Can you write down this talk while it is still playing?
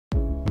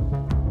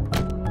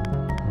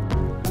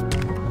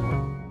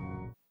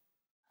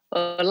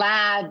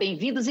Olá,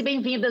 bem-vindos e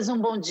bem-vindas,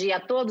 bom dia a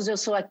todos. Eu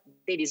sou a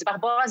Denise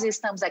Barbosa e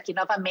estamos aqui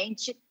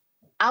novamente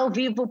ao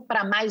vivo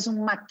para mais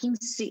um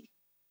McKinsey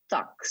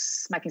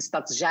Talks. McKinsey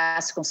Talks já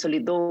se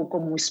consolidou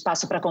como um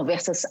espaço para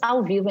conversas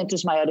ao vivo entre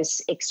os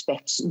maiores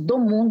experts do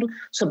mundo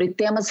sobre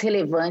temas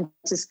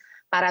relevantes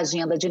para a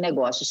agenda de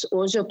negócios.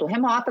 Hoje eu estou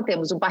remota,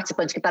 temos um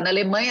participante que está na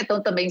Alemanha,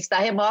 então também está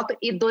remoto,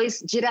 e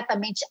dois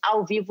diretamente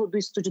ao vivo do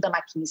estúdio da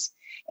McKinsey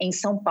em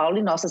São Paulo.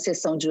 E nossa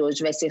sessão de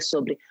hoje vai ser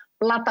sobre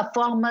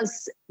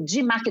plataformas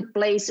de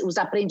marketplace, os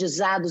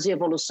aprendizados e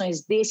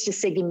evoluções deste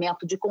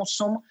segmento de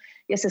consumo,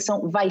 e a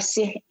sessão vai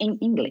ser em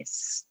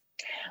inglês.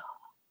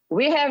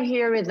 We have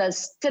here with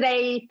us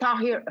today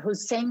Tahir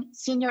Hussain,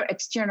 Senior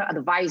External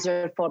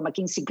Advisor for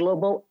McKinsey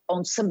Global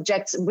on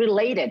subjects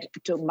related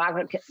to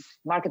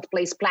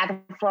marketplace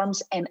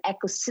platforms and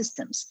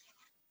ecosystems.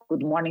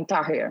 Good morning,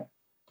 Tahir.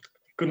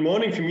 Good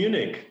morning from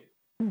Munich.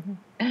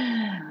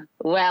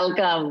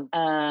 Welcome.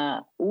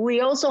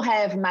 We also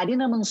have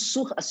Marina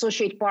Mansur,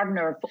 Associate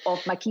Partner of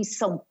McKinsey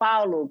São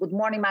Paulo. Good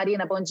morning,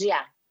 Marina. Bom dia.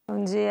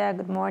 Bom dia.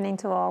 Good morning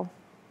to all.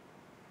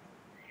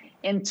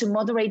 And to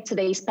moderate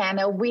today's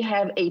panel, we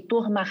have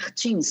Heitor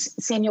Martins,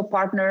 Senior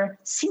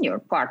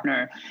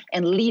Partner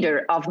and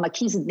Leader of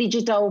McKinsey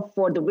Digital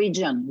for the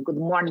region. Good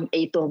morning,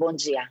 Heitor. Bom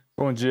dia.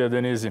 Bom dia,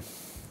 Denise.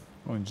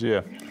 Bom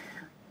dia.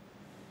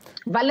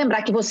 Vale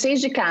lembrar que vocês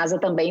de casa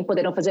também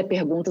poderão fazer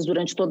perguntas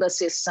durante toda a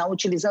sessão,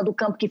 utilizando o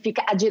campo que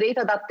fica à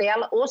direita da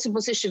tela, ou se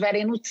vocês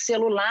estiverem no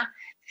celular,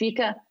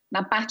 fica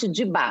na parte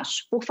de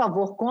baixo. Por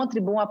favor,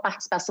 contribuam, a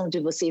participação de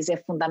vocês é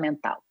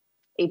fundamental.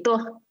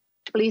 Heitor,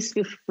 please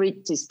feel free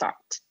to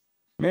start.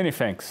 Many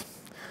thanks.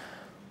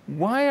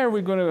 Why are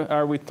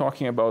we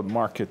talking about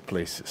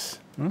marketplaces?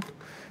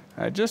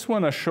 I just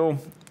want to show,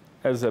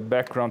 as a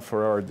background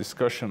for our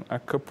discussion, a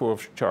couple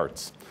of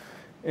charts.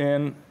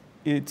 And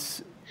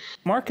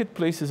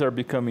marketplaces are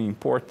becoming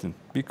important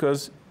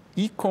because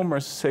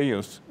e-commerce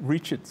sales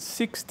reached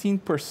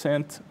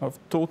 16% of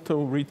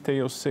total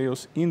retail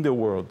sales in the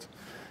world.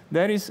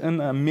 That is an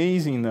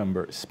amazing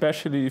number,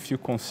 especially if you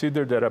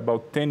consider that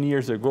about 10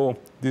 years ago,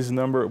 this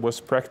number was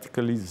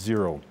practically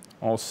zero.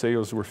 All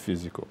sales were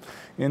physical.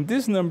 And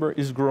this number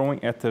is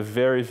growing at a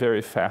very,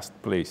 very fast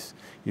pace.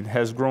 It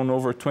has grown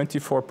over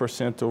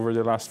 24% over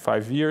the last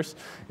 5 years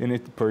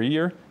per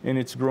year, and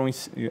it's growing,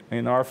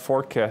 and our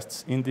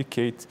forecasts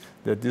indicate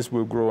that this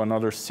will grow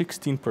another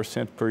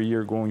 16% per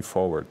year going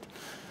forward.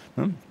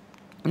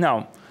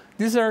 Now,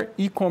 these are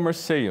e-commerce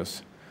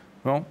sales.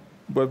 Well,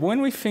 but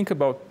when we think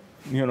about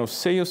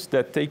sales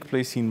that take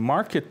place in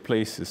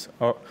marketplaces,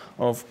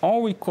 of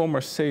all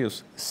e-commerce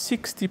sales,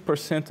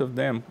 60% of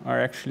them are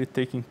actually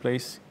taking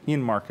place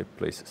in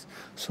marketplaces.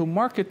 So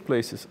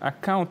marketplaces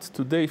account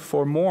today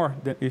for more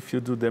than, if you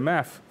do the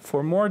math,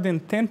 for more than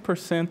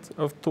 10%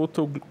 of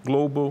total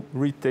global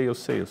retail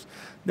sales.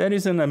 That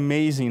is an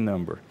amazing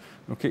number,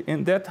 okay?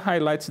 And that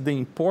highlights the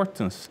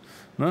importance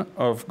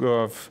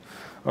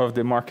of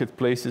the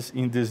marketplaces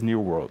in this new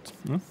world.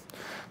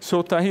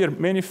 So Tahir,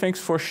 many thanks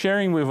for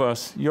sharing with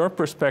us your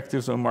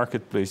perspectives on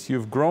marketplace.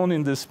 You've grown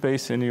in this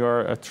space and you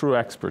are a true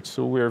expert.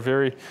 So we are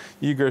very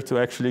eager to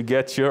actually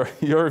get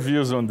your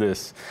views on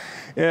this.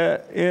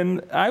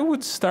 And I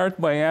would start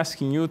by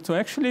asking you to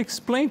actually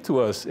explain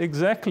to us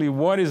exactly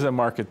what is a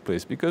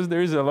marketplace, because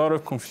there is a lot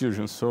of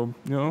confusion. So,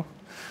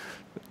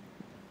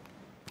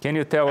 can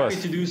you tell us?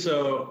 Happy to do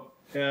so.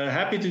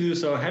 Happy to do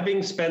so.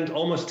 Having spent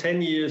almost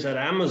 10 years at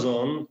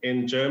Amazon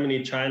in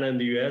Germany, China, and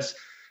the US,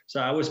 so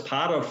I was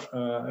part of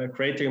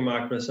creating a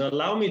marketplace. So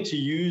allow me to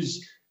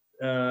use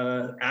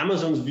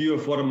Amazon's view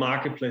of what a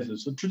marketplace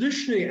is. So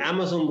traditionally,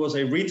 Amazon was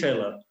a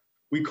retailer.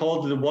 We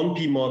called it a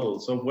 1P model.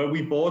 So where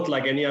we bought,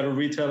 like any other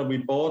retailer, we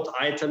bought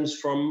items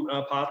from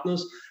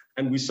partners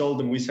and we sold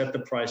them, we set the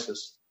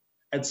prices.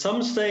 At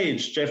some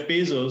stage, Jeff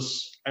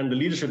Bezos and the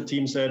leadership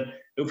team said,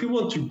 if we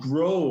want to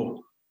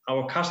grow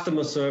our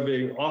customer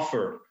serving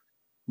offer,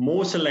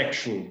 more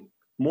selection,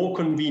 more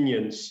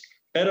convenience,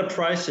 better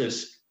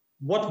prices,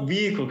 what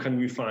vehicle can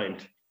we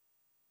find?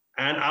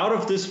 And out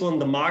of this one,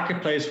 the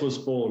marketplace was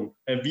born.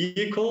 A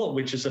vehicle,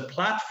 which is a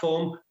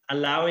platform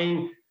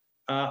allowing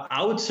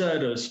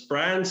outsiders,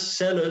 brands,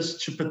 sellers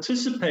to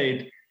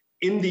participate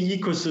in the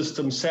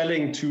ecosystem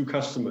selling to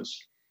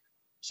customers.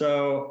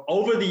 So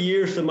over the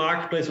years, the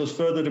marketplace was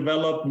further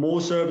developed,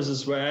 more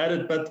services were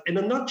added, but in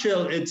a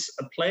nutshell, it's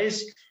a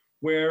place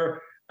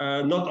where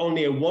not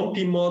only a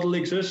 1P model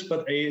exists,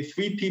 but a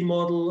 3P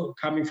model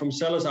coming from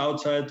sellers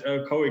outside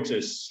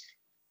coexists.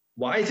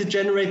 Why is it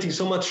generating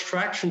so much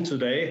traction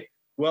today?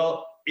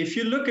 Well, if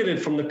you look at it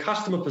from the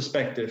customer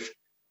perspective,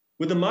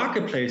 with the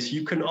marketplace,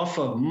 you can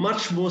offer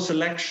much more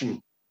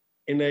selection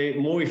in a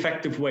more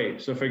effective way.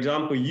 So for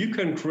example, you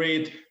can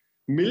create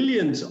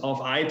millions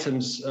of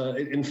items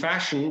in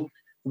fashion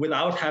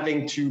without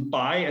having to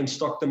buy and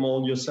stock them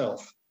all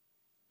yourself.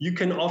 You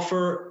can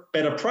offer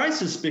better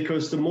prices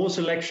because the more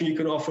selection you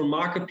can offer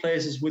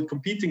marketplaces with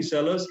competing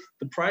sellers,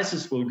 the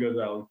prices will go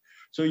down.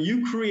 So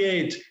you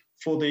create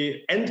for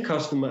the end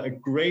customer a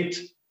great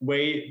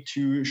way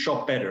to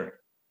shop better.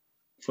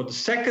 for the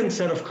second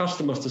set of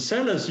customers, the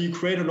sellers, you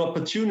create an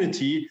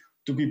opportunity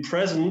to be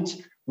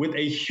present with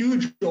a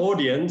huge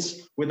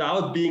audience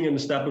without being an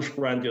established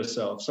brand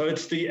yourself. So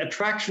it's the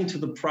attraction to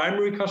the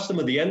primary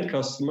customer, the end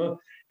customer,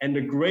 and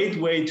a great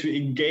way to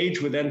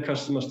engage with end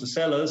customers, the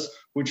sellers,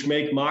 which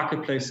make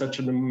Marketplace such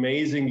an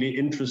amazingly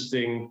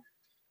interesting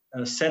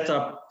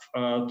setup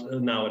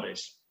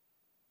nowadays.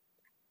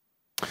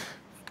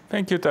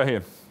 Thank you,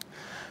 Tahir.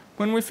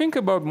 When we think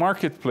about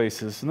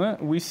marketplaces,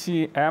 we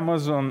see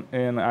Amazon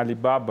and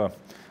Alibaba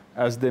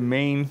as the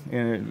main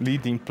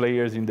leading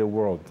players in the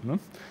world.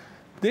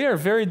 They are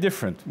very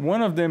different.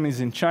 One of them is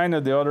in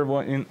China, the other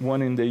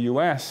one in the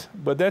US,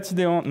 but that's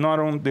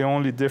not the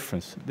only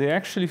difference. They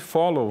actually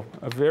follow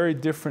a very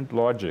different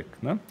logic.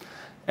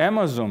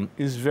 Amazon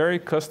is very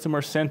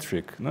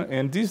customer-centric,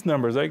 and these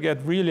numbers, I get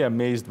really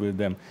amazed with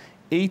them.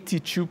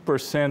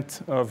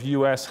 82% of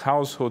US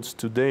households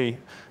today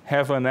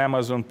have an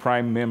Amazon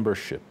Prime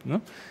membership.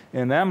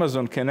 And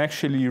Amazon can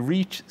actually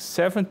reach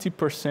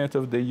 70%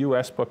 of the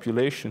US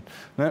population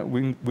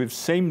with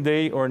same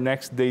day or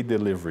next day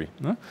delivery.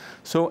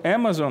 So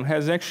Amazon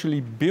has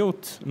actually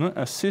built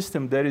a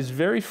system that is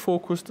very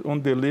focused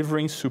on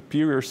delivering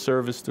superior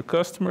service to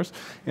customers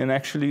and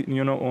actually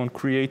on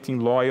creating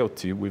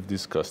loyalty with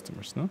these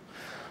customers.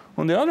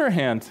 On the other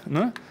hand,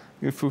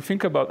 if we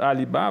think about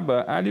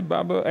Alibaba,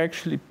 Alibaba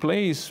actually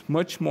plays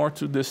much more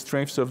to the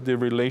strengths of the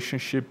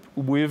relationship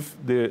with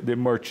the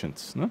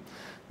merchants.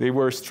 They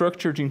were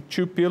structured in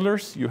two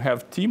pillars. You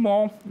have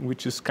Tmall,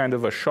 which is kind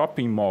of a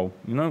shopping mall,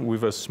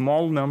 with a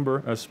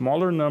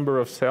smaller number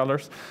of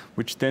sellers,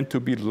 which tend to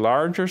be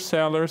larger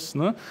sellers,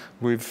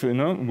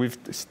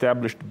 with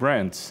established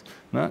brands.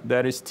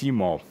 That is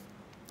Tmall.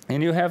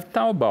 And you have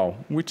Taobao,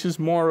 which is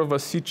more of a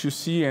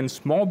C2C and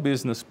small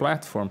business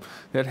platform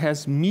that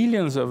has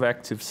millions of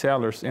active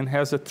sellers and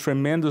has a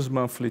tremendous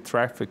monthly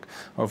traffic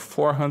of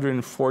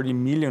 440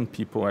 million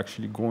people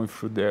actually going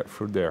through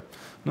there.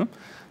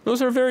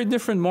 Those are very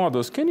different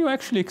models. Can you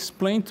actually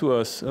explain to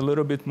us a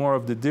little bit more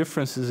of the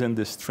differences and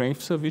the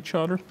strengths of each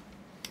other?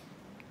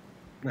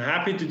 I'm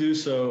happy to do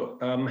so.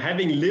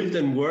 Having lived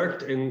and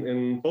worked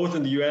in both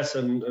in the US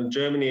and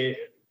Germany,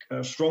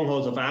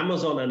 strongholds of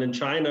Amazon, and in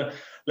China,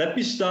 let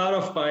me start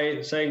off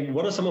by saying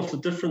what are some of the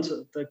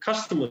differences, the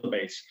customer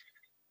base?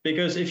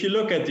 Because if you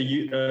look at the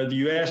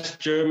US,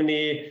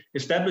 Germany,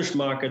 established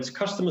markets,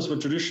 customers were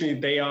traditionally,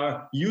 they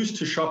are used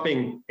to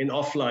shopping in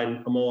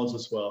offline malls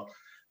as well.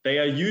 They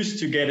are used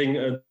to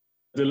getting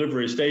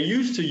deliveries. They're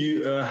used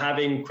to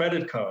having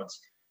credit cards.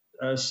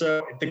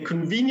 So the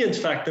convenience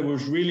factor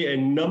was really a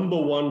number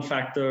one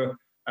factor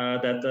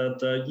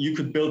that you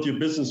could build your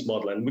business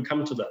model, and we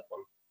come to that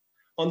one.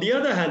 On the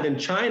other hand, in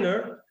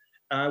China,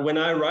 when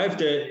I arrived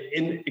there,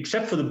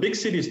 except for the big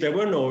cities, there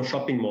were no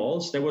shopping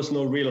malls. There was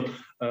no real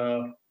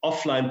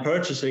offline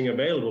purchasing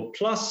available.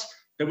 Plus,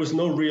 there was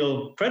no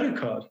real credit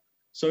card.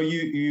 So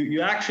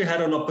you actually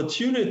had an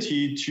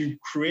opportunity to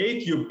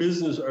create your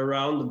business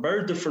around a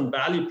very different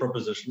value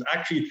proposition,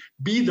 actually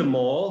be the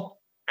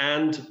mall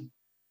and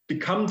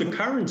become the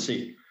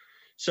currency.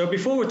 So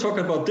before we talk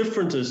about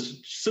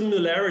differences,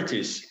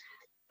 similarities,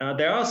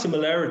 there are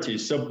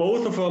similarities. So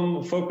both of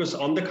them focus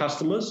on the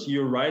customers.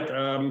 You're right.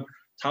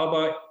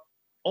 Taobao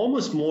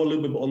almost more a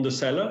little bit on the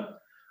seller.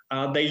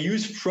 They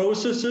use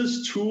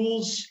processes,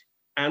 tools,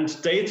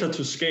 and data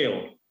to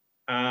scale.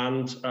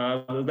 And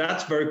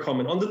that's very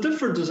common. On the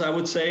differences, I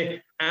would say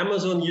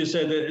Amazon, you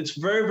said that it's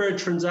very, very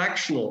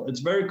transactional. It's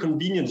very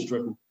convenience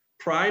driven.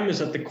 Prime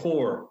is at the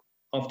core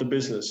of the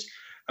business.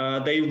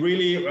 They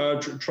really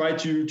try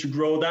to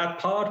grow that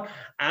part.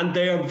 And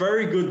they are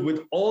very good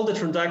with all the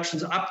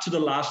transactions up to the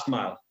last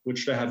mile,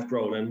 which they have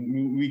grown.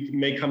 And we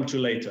may come to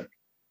later.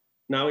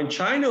 Now in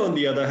China, on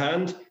the other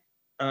hand,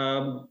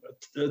 Tmall,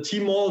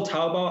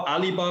 Taobao,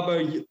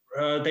 Alibaba,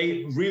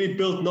 they really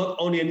built not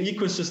only an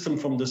ecosystem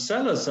from the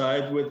seller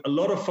side with a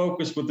lot of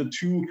focus with the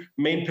two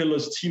main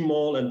pillars,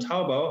 Tmall and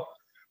Taobao,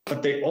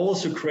 but they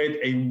also create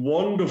a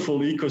wonderful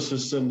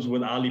ecosystem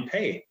with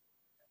Alipay.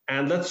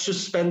 And let's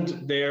just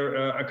spend there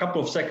a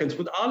couple of seconds.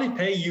 With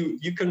Alipay,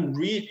 you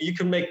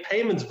can make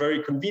payments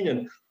very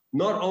convenient.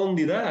 Not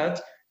only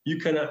that, you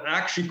can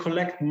actually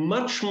collect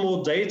much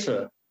more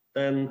data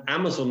than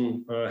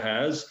Amazon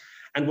has.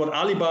 And what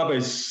Alibaba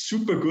is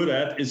super good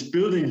at is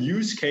building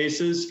use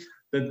cases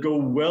that go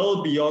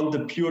well beyond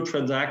the pure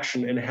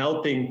transaction and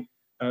helping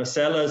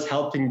sellers,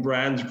 helping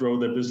brands grow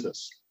their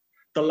business.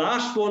 The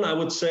last one, I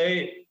would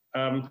say,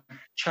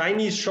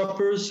 Chinese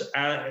shoppers,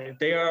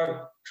 they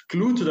are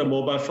glued to their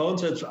mobile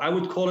phones. I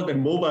would call it a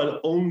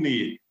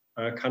mobile-only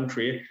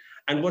country.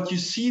 And what you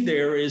see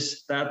there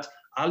is that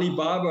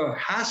Alibaba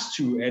has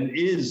to and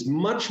is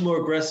much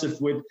more aggressive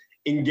with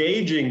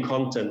engaging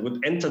content, with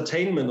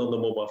entertainment on the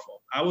mobile phone.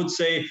 I would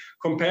say,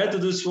 compared to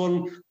this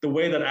one, the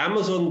way that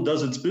Amazon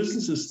does its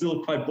business is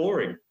still quite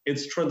boring.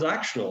 It's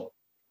transactional.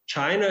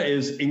 China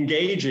is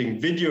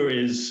engaging. Video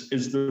is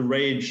the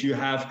rage. You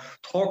have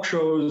talk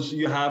shows,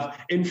 you have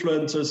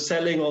influencers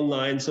selling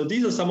online. So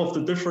these are some of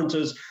the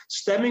differences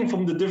stemming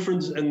from the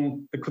difference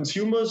in the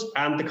consumers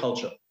and the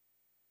culture.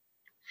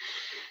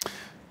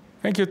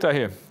 Thank you,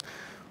 Tahir.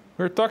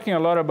 We're talking a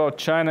lot about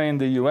China and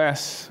the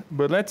US,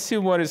 but let's see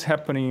what is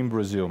happening in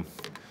Brazil.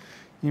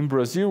 In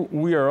Brazil,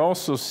 we are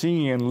also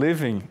seeing and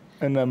living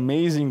an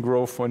amazing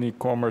growth on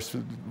e-commerce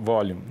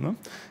volume. No?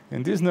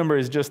 And this number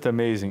is just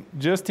amazing.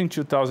 Just in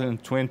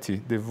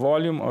 2020, the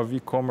volume of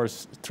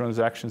e-commerce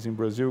transactions in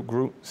Brazil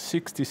grew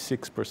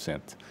 66%.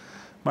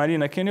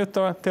 Marina, can you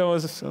tell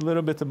us a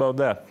little bit about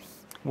that?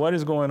 What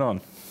is going on?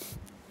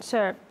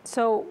 Sure.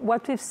 So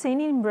what we've seen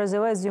in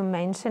Brazil, as you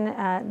mentioned,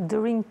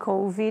 during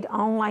COVID,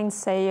 online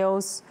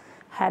sales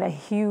had a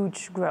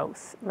huge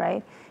growth,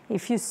 right?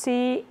 If you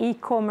see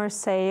e-commerce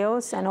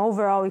sales and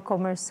overall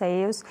e-commerce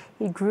sales,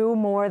 it grew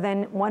more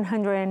than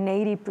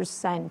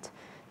 180%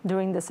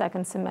 during the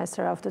second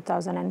semester of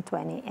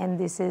 2020. And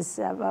this is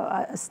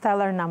a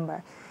stellar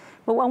number.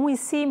 But when we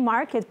see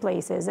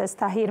marketplaces, as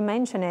Tahir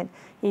mentioned it,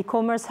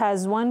 e-commerce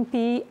has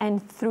 1P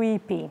and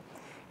 3P.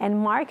 And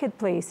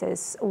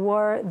marketplaces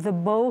were the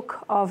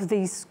bulk of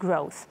this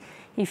growth.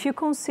 If you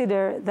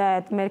consider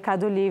that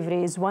Mercado Livre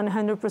is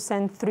 100%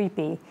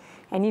 3P,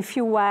 and if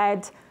you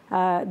add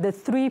the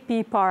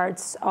 3P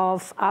parts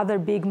of other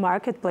big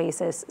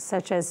marketplaces,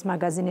 such as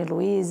Magazine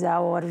Luiza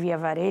or Via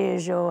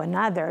Varejo and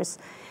others,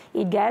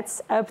 it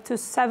gets up to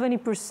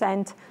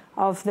 70%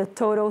 of the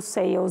total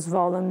sales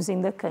volumes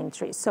in the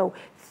country. So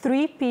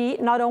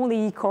 3P, not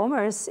only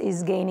e-commerce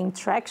is gaining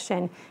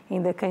traction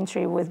in the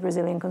country with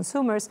Brazilian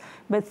consumers,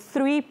 but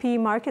 3P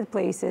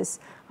marketplaces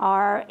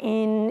are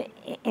in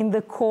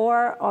the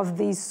core of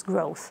this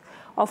growth.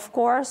 Of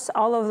course,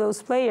 all of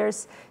those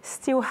players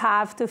still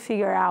have to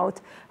figure out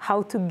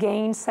how to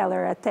gain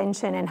seller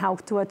attention and how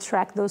to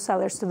attract those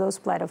sellers to those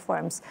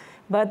platforms.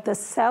 But the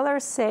seller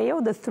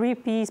sale, the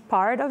 3P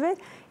part of it,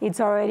 it's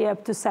already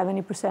up to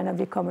 70% of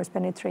e-commerce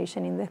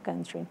penetration in the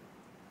country.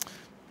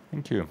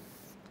 Thank you.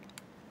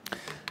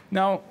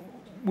 Now,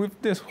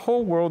 with this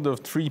whole world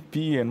of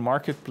 3P and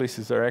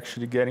marketplaces are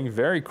actually getting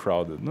very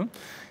crowded, no?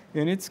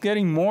 And it's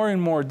getting more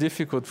and more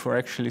difficult for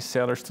actually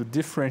sellers to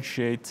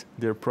differentiate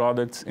their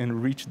products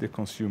and reach the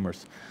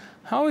consumers.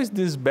 How is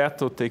this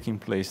battle taking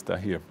place,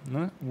 Tahir?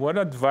 No? What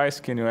advice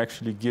can you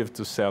actually give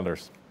to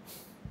sellers?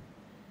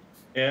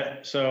 Yeah,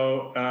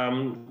 so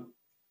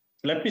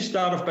let me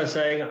start off by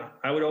saying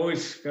I would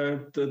always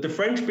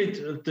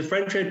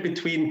differentiate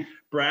between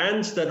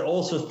brands that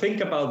also think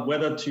about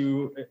whether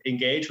to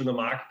engage on the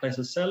marketplace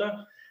as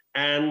seller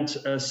and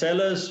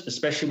sellers,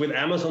 especially with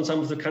Amazon, some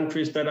of the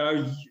countries that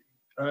are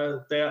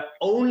they're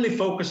only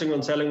focusing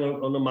on selling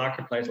on the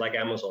marketplace like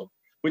Amazon,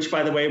 which,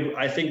 by the way,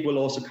 I think will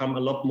also come a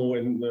lot more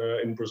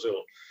in Brazil.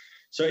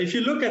 So if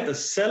you look at the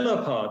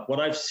seller part, what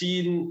I've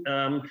seen,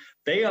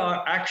 they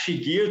are actually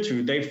geared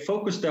to, they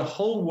focus their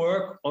whole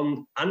work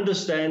on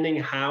understanding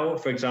how,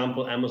 for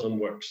example, Amazon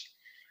works.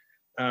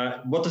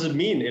 What does it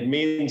mean? It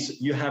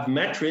means you have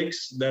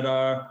metrics that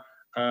are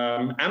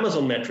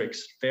Amazon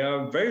metrics. They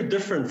are very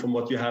different from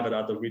what you have at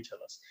other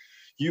retailers.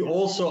 You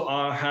also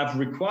have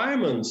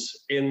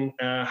requirements in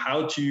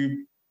how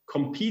to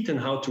compete and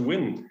how to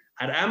win.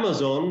 At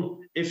Amazon,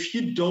 if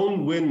you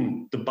don't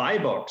win the buy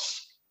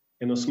box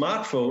in a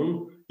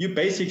smartphone, you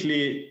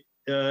basically,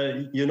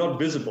 you're not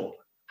visible.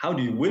 How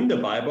do you win the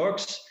buy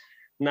box?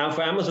 Now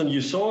for Amazon,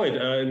 you saw it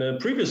in a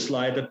previous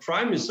slide that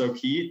Prime is so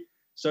key.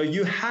 So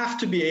you have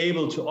to be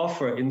able to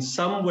offer in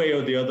some way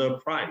or the other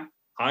Prime,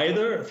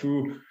 either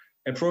through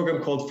a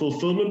program called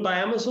Fulfillment by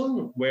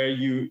Amazon, where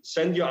you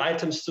send your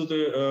items to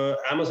the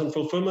Amazon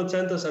fulfillment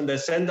centers and they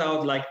send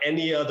out like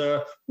any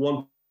other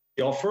one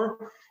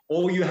offer,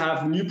 or you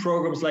have new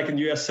programs like in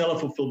US Seller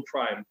Fulfilled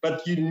Prime.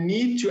 But you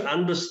need to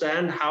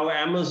understand how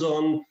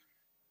Amazon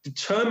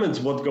determines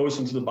what goes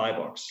into the buy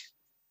box.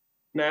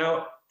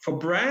 Now, for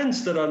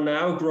brands that are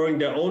now growing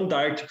their own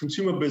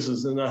direct-to-consumer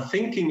business and are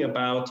thinking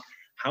about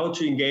how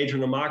to engage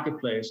in a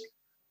marketplace,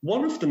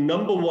 one of the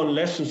number one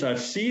lessons I've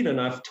seen and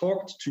I've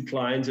talked to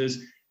clients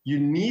is you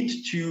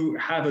need to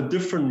have a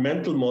different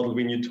mental model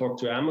when you talk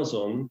to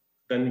Amazon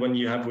than when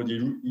you have with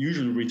your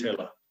usual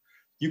retailer.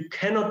 You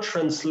cannot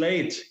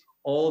translate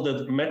all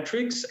the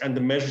metrics and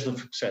the measures of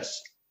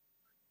success.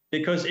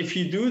 Because if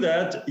you do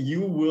that, you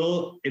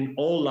will in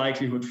all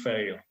likelihood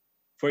fail.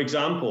 For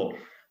example,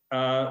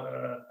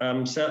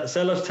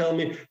 sellers tell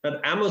me that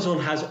Amazon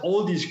has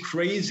all these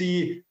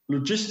crazy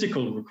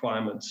logistical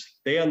requirements.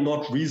 They are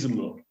not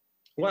reasonable.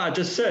 Well, I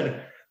just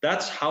said,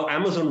 that's how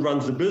Amazon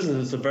runs the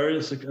business. It's a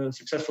very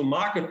successful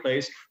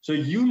marketplace. So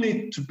you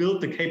need to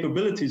build the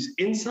capabilities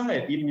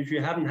inside, even if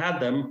you haven't had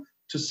them,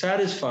 to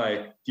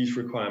satisfy these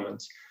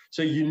requirements.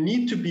 So you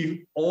need to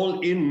be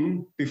all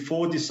in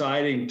before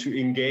deciding to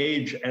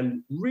engage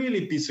and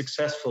really be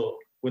successful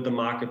with a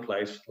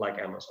marketplace like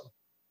Amazon.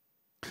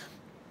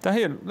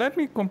 Tahir, let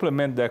me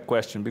complement that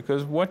question,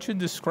 because what you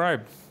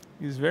described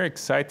is very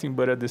exciting,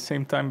 but at the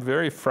same time,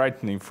 very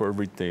frightening for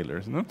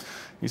retailers, no?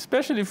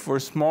 Especially for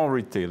small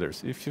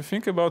retailers. If you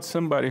think about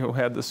somebody who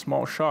had a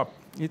small shop,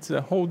 it's a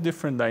whole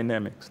different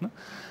dynamics. No?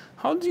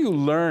 How do you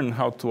learn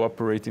how to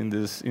operate in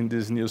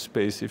this new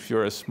space if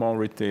you're a small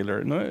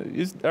retailer? No?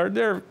 Are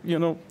there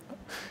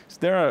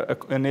there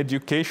an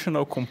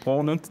educational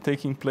component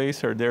taking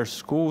place? Are there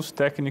schools,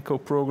 technical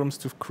programs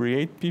to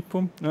create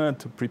people,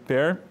 to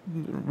prepare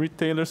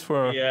retailers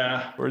for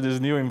this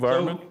new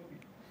environment? So,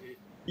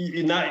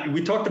 now,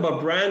 we talked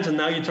about brands, and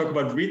now you talk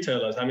about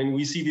retailers. I mean,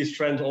 we see these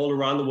trends all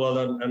around the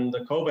world, and the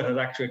COVID has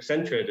actually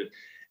accentuated.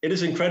 It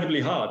is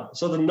incredibly hard.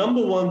 So the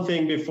number one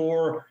thing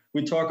before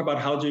we talk about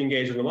how to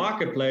engage in the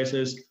marketplace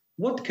is,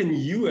 what can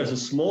you as a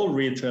small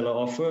retailer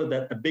offer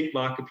that a big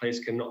marketplace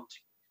cannot?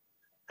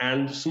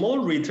 And small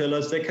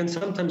retailers, they can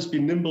sometimes be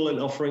nimble in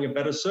offering a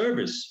better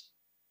service.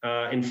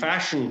 In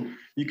fashion,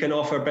 you can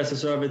offer a better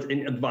service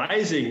in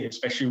advising,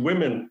 especially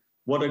women,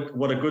 what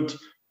a good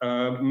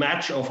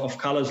match of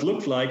colors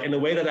look like in a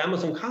way that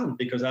Amazon can't,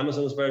 because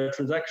Amazon is very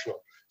transactional.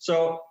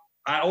 So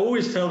I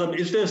always tell them,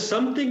 is there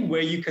something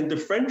where you can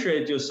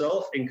differentiate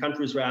yourself in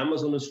countries where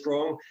Amazon is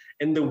strong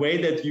in the way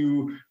that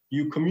you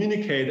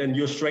communicate and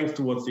your strength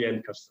towards the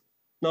end customer?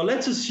 Now,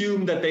 let's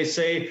assume that they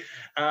say,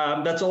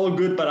 that's all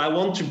good, but I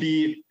want to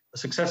be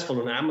successful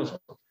on Amazon.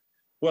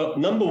 Well,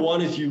 number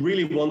one is you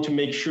really want to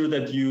make sure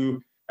that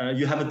you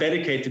have a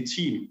dedicated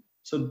team.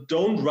 So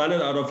don't run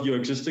it out of your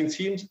existing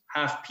teams.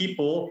 Have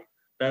people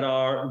that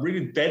are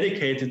really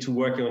dedicated to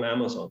working on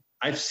Amazon.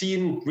 I've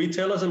seen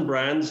retailers and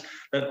brands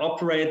that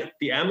operate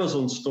the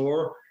Amazon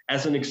store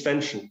as an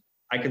extension.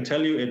 I can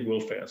tell you it will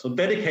fail. So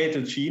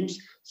dedicated teams.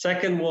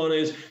 Second one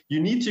is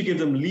you need to give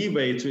them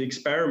leeway to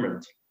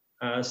experiment.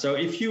 So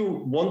if you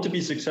want to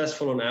be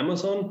successful on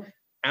Amazon,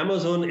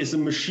 Amazon is a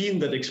machine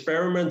that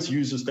experiments,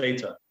 uses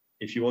data.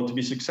 If you want to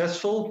be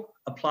successful,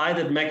 apply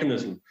that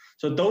mechanism.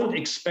 So don't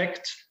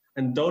expect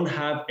and don't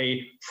have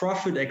a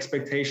profit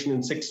expectation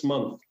in 6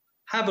 months.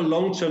 Have a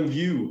long-term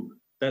view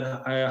that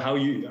how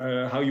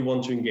you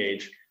want to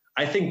engage.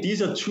 I think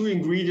these are two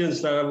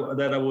ingredients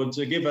that I would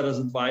give as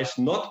advice,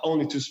 not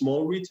only to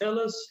small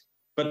retailers,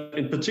 but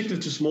in particular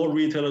to small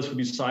retailers who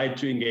decide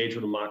to engage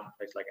with a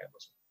marketplace like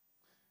Amazon.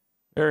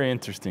 Very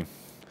interesting.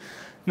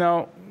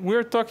 Now,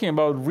 we're talking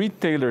about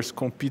retailers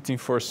competing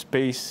for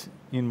space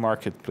in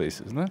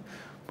marketplaces, no?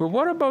 But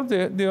what about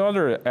the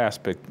other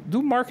aspect?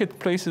 Do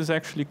marketplaces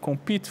actually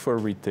compete for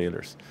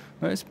retailers?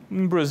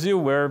 In Brazil,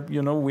 where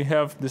we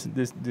have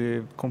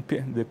the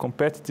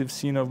competitive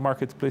scene of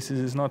marketplaces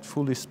is not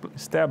fully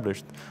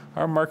established,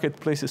 are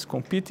marketplaces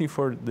competing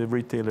for the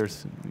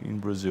retailers in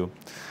Brazil?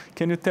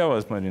 Can you tell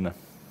us, Marina?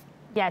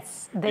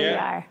 Yes, they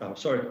are. Oh,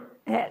 sorry.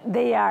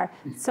 They are.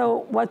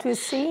 So what we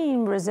see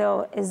in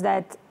Brazil is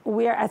that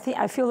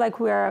I feel like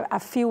we are a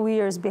few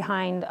years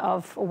behind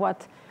of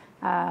what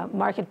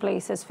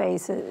marketplaces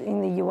face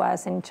in the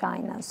US and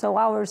China. So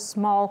our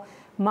small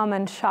mom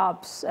and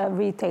shops,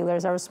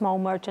 retailers, our small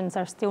merchants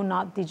are still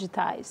not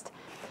digitized.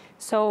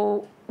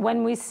 So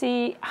when we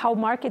see how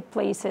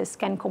marketplaces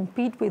can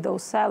compete with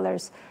those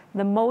sellers,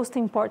 the most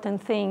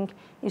important thing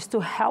is to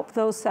help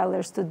those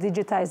sellers to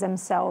digitize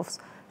themselves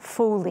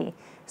fully.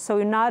 So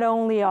you not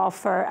only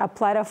offer a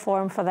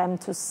platform for them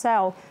to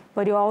sell,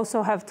 but you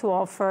also have to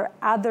offer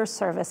other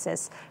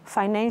services,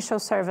 financial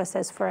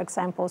services, for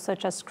example,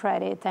 such as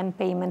credit and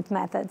payment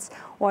methods,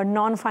 or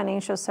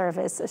non-financial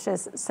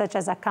services such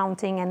as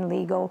accounting and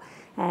legal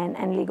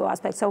and legal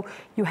aspects. So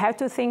you have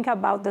to think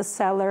about the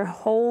seller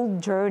whole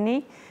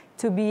journey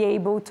to be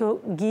able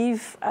to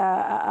give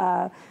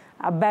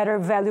a better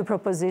value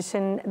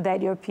proposition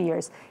than your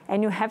peers.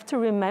 And you have to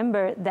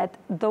remember that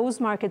those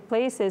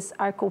marketplaces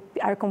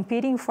are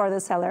competing for the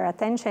seller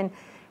attention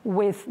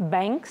with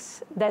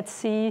banks that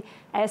see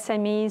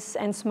SMEs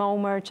and small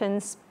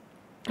merchants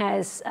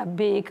as a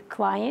big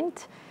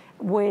client,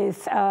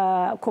 with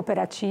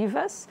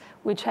cooperativas,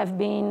 which have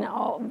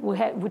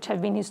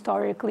been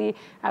historically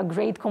a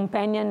great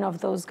companion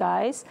of those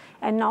guys,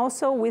 and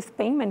also with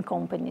payment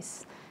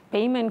companies.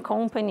 Payment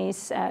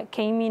companies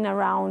came in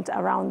around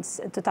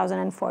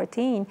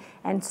 2014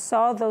 and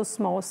saw those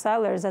small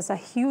sellers as a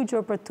huge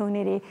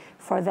opportunity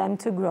for them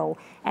to grow.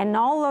 And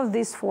all of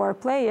these four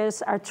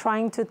players are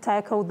trying to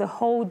tackle the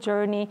whole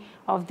journey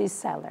of this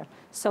seller.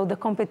 So the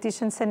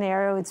competition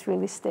scenario is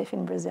really stiff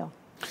in Brazil.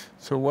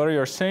 So what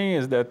you're saying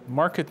is that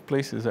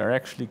marketplaces are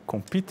actually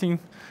competing,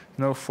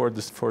 for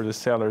the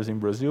sellers in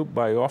Brazil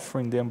by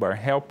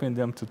helping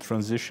them to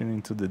transition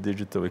into the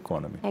digital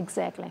economy.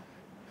 Exactly.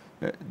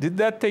 Did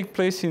that take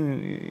place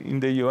in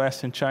the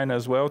US and China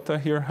as well,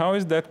 Tahir? How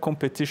is that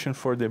competition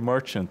for the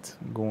merchant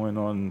going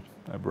on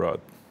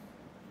abroad?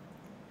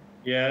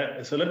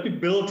 Yeah, so let me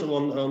build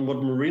on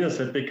what Marina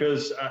said,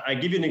 because I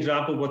give you an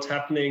example of what's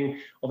happening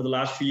over the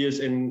last few years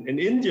in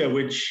India,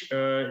 which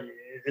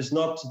is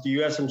not the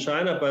US and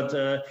China, but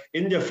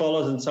India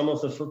follows in some of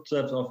the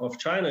footsteps of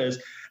China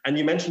is. And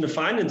you mentioned the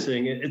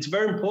financing. It's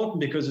very important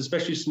because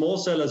especially small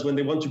sellers, when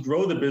they want to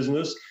grow the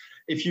business,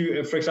 if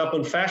you, for example,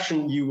 in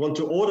fashion, you want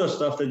to order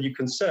stuff that you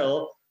can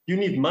sell, you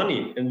need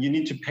money and you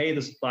need to pay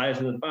the suppliers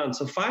in advance.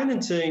 So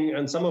financing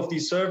and some of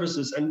these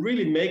services and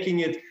really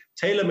making it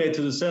tailor-made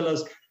to the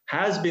sellers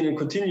has been and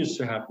continues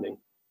to happening.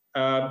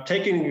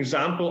 Taking an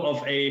example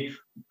of a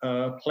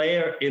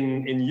player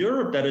in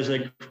Europe that is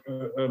a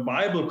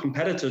viable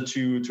competitor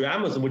to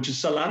Amazon, which is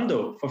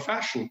Zalando for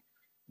fashion.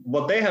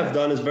 what they have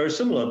done is very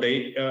similar.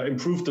 They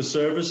improved the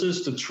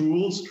services, the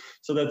tools,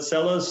 so that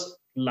sellers,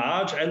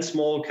 large and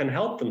small, can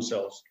help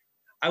themselves.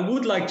 I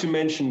would like to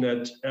mention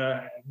that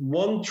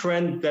one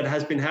trend that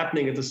has been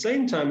happening at the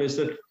same time is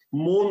that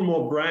more and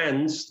more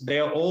brands, they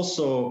are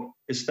also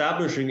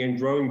establishing and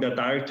growing their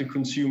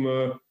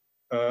direct-to-consumer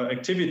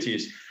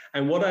activities.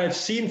 And what I've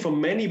seen from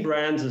many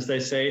brands is they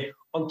say,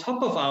 on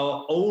top of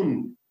our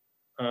own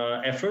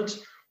efforts,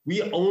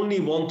 we only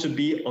want to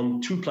be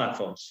on 2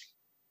 platforms.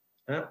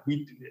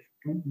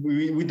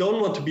 We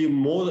don't want to be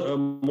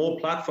more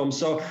platforms.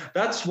 So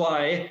that's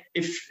why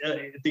if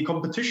the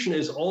competition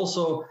is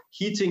also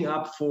heating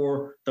up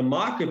for the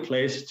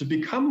marketplace to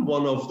become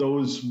one of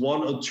those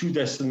 1 or 2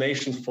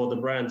 destinations for the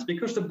brands,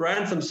 because the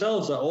brands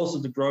themselves are also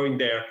growing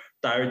their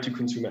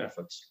direct-to-consumer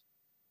efforts.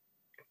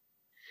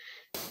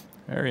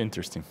 Very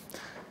interesting.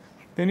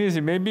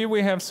 Denise, maybe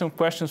we have some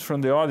questions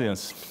from the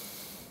audience.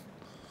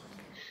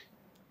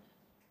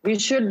 We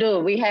should do.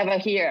 We have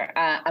here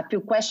a few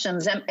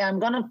questions. I'm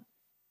going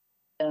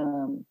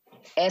to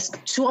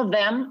ask 2 of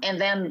them, and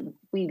then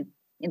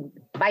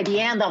by the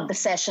end of the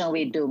session,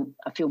 we do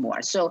a few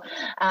more. So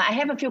I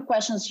have a few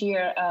questions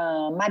here.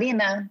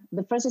 Marina,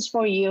 the first is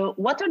for you.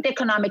 What are the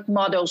economic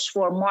models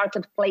for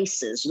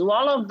marketplaces? Do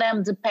all of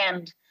them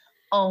depend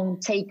on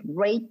take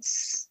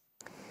rates?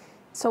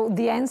 So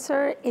the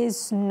answer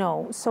is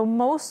no. So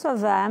most of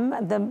them,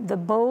 the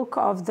bulk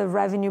of the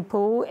revenue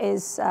pool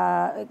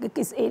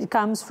it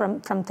comes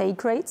from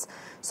take rates.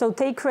 So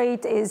take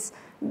rate is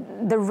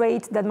the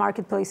rate that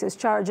marketplace is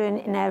charging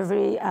in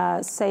every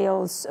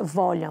sales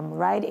volume,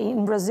 right?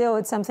 In Brazil,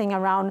 it's something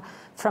around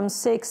from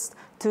 6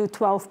 to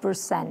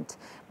 12%.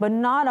 But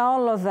not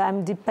all of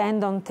them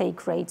depend on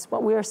take rates.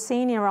 What we are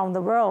seeing around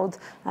the world,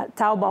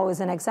 Taobao is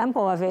an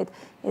example of it,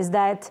 is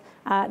that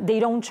they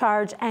don't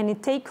charge any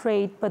take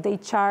rate, but they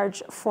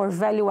charge for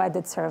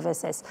value-added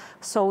services.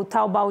 So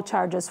Taobao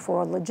charges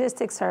for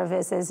logistics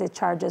services, it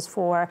charges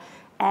for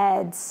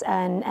ads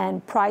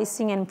and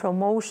pricing and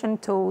promotion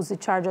tools, it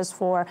charges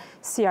for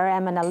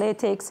CRM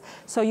analytics.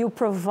 So you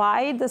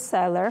provide the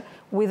seller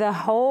with a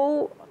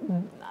whole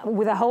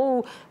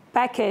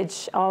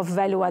package of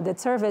value-added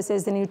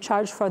services, and you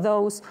charge for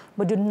those,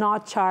 but do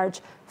not charge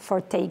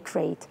for take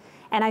rate.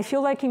 And I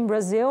feel like in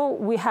Brazil,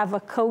 we have a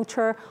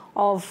culture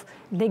of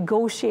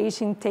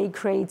negotiating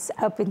take rates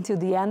up until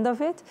the end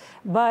of it,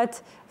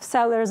 but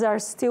sellers are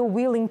still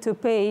willing to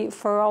pay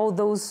for all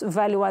those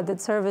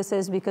value-added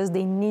services because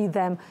they need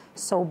them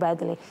so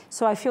badly.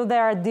 So I feel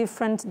there are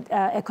different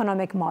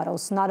economic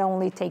models, not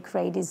only take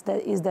rate is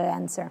the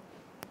answer.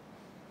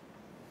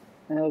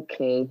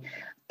 Okay.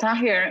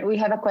 Tahir, we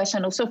have a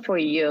question also for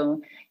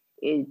you.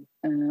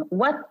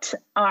 What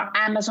are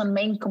Amazon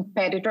main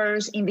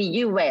competitors in the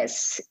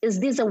US? Is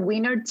this a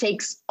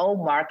winner-takes-all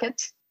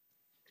market?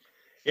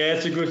 Yeah,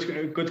 it's a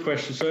good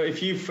question. So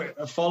if you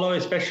follow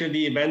especially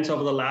the events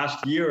over the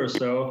last year or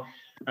so,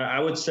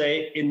 I would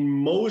say in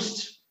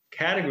most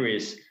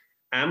categories,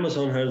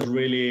 Amazon has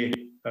really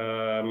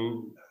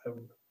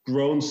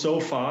grown so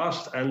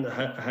fast and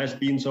has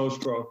been so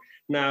strong.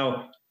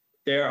 Now,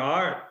 there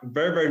are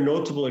very, very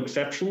notable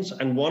exceptions,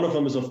 and one of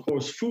them is, of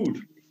course, food.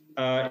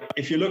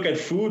 If you look at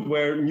food,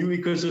 where new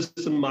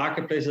ecosystem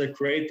marketplaces are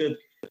created,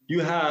 you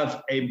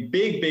have a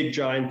big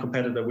giant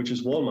competitor, which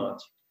is Walmart.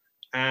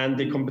 And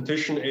the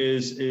competition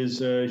is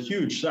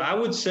huge. So I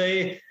would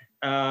say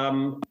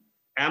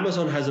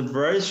Amazon has a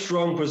very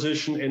strong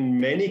position in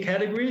many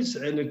categories,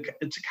 and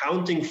it's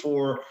accounting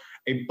for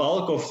a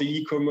bulk of the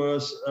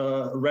e-commerce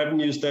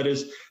revenues that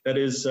is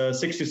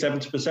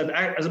 60-70%.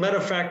 As a matter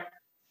of fact,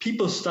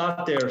 people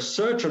start their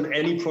search on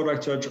any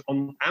product search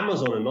on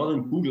Amazon and not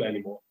on Google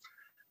anymore.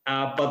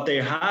 But they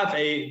have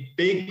a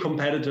big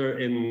competitor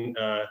in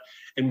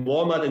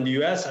Walmart in the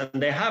US,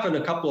 and they have in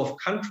a couple of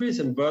countries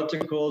and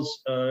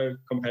verticals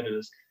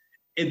competitors.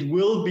 It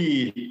will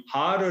be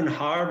harder and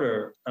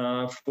harder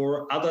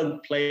for other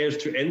players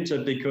to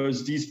enter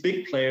because these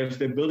big players,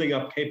 they're building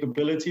up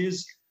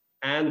capabilities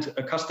and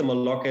a customer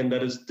lock-in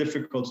that is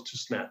difficult to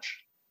snatch.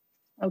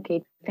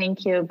 Okay,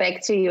 thank you.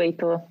 Back to you,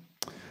 Heitor.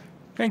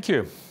 Thank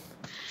you.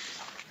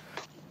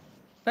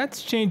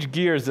 Let's change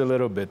gears a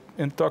little bit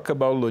and talk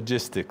about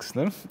logistics.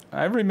 No?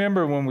 I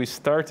remember when we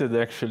started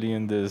actually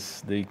in the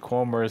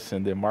e-commerce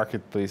and the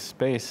marketplace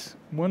space,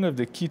 one of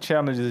the key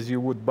challenges is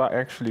you would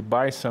actually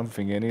buy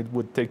something and it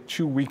would take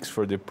 2 weeks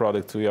for the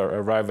product to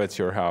arrive at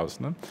your house.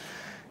 No?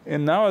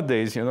 And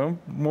nowadays,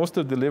 most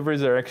of the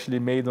deliveries are actually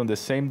made on the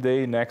same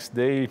day, next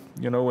day,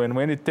 and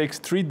when it takes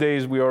 3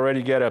 days, we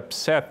already get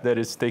upset that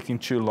it's taking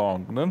too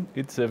long. No?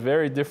 It's a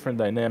very different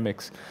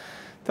dynamics.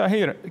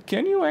 Tahir,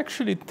 can you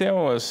actually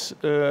tell us,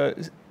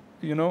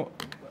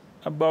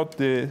 about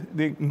the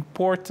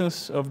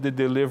importance of the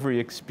delivery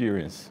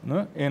experience,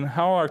 no? And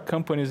how are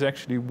companies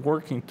actually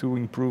working to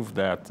improve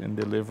that and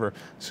deliver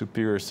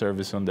superior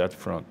service on that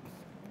front?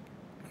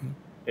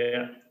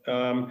 Yeah.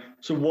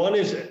 So one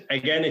is,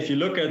 again, if you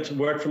look at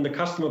work from the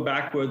customer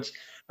backwards,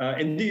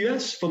 in the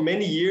US for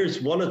many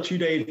years, 1 or 2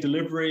 day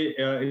delivery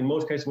in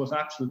most cases was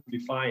absolutely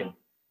fine.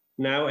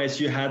 Now, as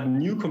you had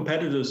new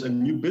competitors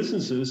and new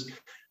businesses,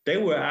 they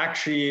were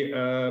actually,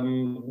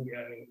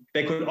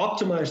 they could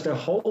optimize their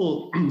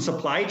whole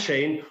supply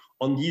chain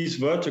on these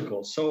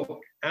verticals. So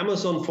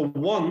Amazon, for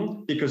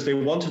one, because they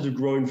wanted to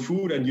grow in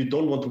food and you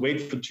don't want to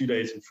wait for 2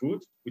 days in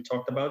food. We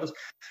talked about this.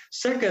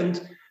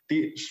 Second,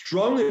 the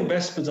strong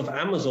investments of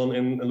Amazon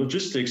in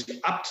logistics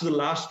up to the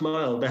last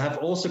mile, they have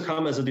also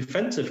come as a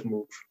defensive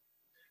move.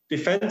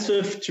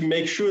 Defensive to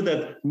make sure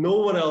that no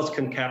one else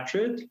can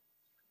capture it.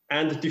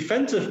 And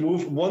defensive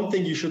move, one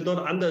thing you should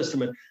not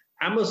underestimate,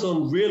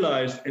 Amazon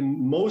realized in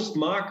most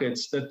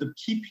markets that the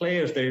key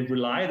players they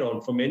relied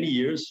on for many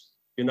years,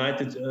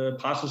 United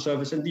Parcel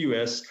Service in the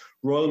US,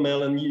 Royal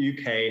Mail in the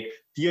UK,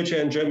 DHL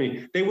in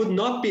Germany, they would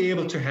not be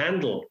able to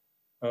handle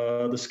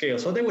the scale.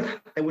 So they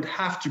would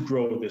have to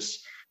grow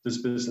this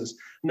business.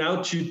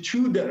 Now to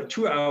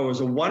 2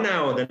 hours or 1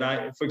 hour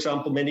that for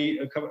example, many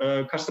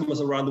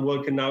customers around the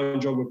world can now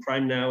enjoy with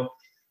Prime Now.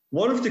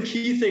 One of the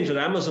key things that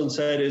Amazon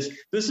said is,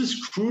 this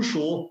is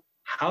crucial.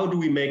 How do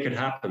we make it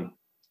happen?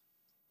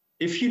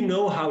 If you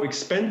know how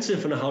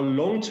expensive and how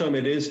long-term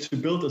it is to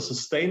build a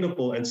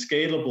sustainable and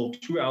scalable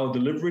 2-hour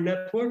delivery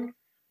network,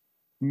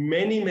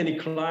 many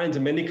clients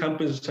and many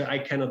companies say, I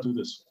cannot do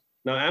this.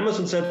 Now,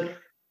 Amazon said,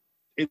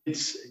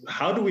 it's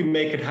how do we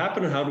make it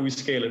happen and how do we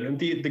scale it? And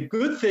the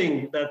good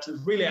thing that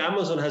really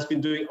Amazon has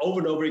been doing over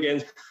and over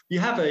again, you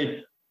have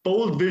a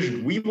bold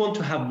vision. We want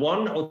to have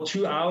 1 or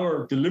 2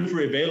 hour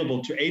delivery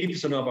available to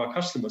 80% of our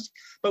customers,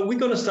 but we're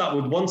going to start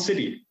with one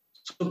city.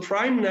 So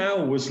Prime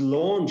Now was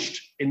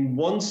launched in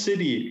one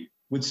city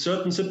with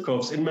certain zip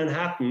codes in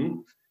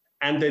Manhattan,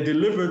 and they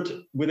delivered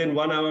within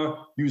 1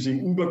 hour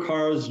using Uber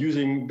cars,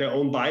 using their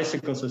own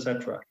bicycles,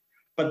 etc.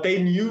 But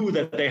they knew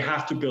that they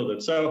have to build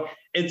it. So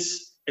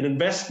it's an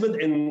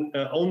investment in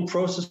own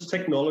process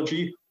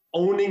technology,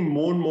 owning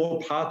more and more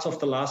parts of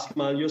the last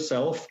mile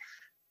yourself,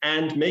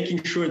 and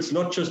making sure it's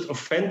not just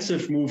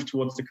offensive move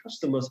towards the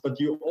customers, but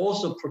you're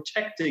also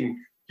protecting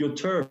your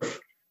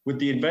turf with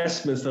the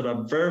investments that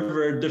are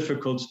very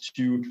difficult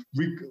to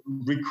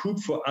recoup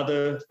for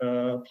other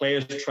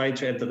players trying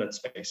to enter that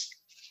space.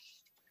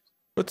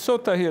 But so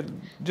Tahir,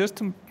 just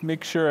to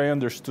make sure I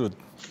understood,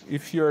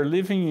 if you're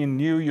living in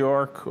New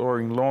York or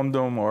in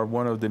London or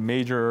one of the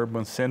major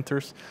urban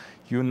centers,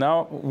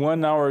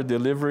 1 hour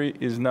delivery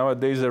is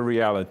nowadays a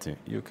reality.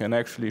 You can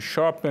actually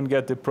shop and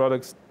get the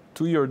products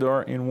to your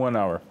door in 1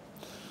 hour.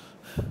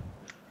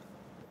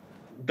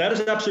 That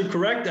is absolutely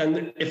correct.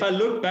 And if I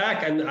look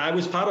back, and I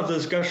was part of the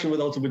discussion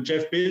with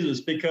Jeff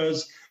Bezos,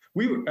 because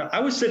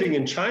I was sitting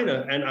in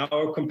China, and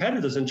our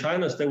competitors in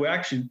China, they were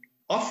actually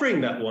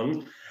offering that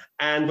one.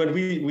 And when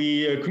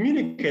we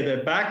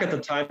communicated back at the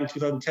time,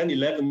 2010,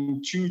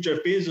 11, to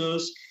Jeff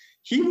Bezos,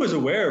 he was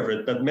aware of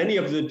it, but many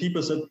of the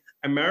people said,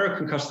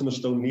 American customers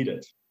don't need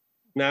it.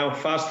 Now,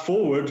 fast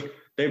forward,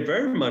 they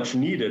very much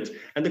need it.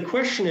 And the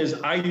question is,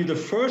 are you the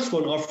first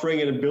one offering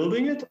it and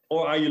building it,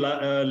 or are you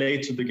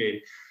late to the game?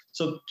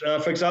 So,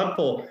 for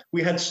example,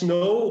 we had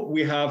snow,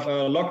 we have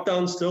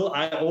lockdown still.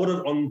 I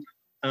ordered on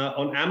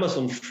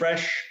Amazon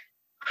fresh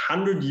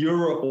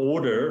 €100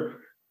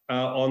 order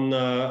in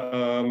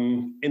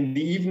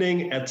the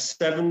evening at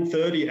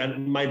 7:30,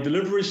 and my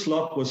delivery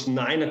slot was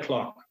 9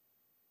 o'clock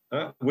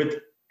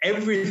with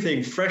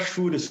everything, fresh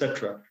food,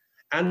 etc.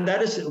 And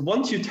that is,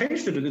 once you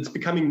tasted it, it's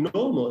becoming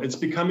normal. It's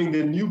becoming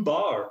the new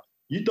bar.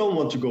 You don't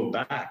want to go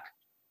back.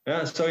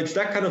 So it's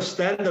that kind of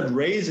standard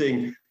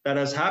raising that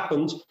has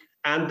happened,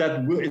 and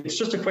it's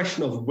just a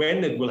question of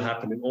when it will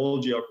happen in all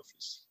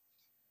geographies.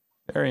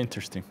 Very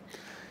interesting.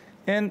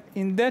 And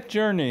in that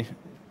journey,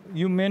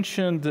 you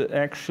mentioned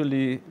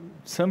actually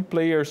some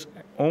players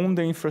own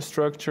the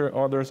infrastructure,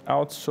 others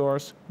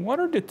outsource. What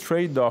are the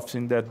trade-offs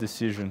in that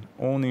decision,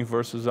 owning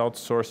versus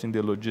outsourcing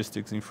the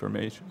logistics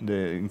information,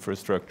 the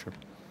infrastructure?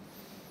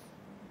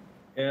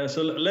 Yeah,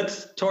 so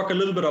let's talk a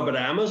little bit about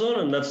Amazon,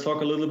 and let's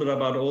talk a little bit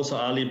about also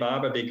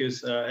Alibaba,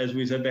 because as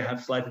we said, they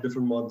have slightly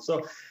different models.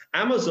 So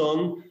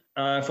Amazon,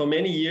 for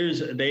many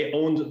years, they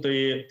owned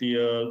the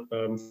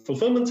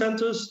fulfillment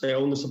centers, they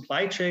owned the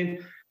supply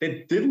chain.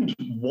 They didn't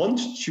want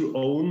to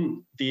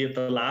own the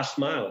last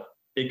mile,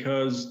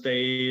 because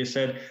they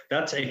said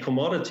that's a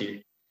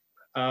commodity.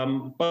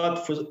 But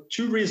for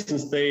two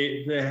reasons,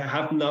 they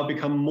have now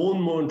become more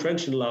and more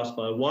entrenched in the last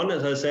mile. One,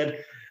 as I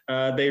said,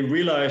 they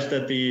realized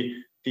that the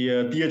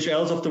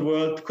DHLs of the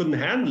world couldn't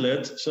handle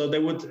it. So they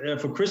would,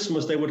 for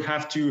Christmas, they would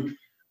have to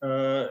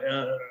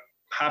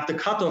have the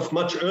cutoff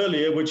much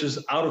earlier, which is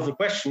out of the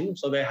question.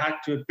 So they had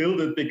to build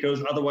it,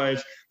 because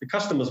otherwise the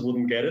customers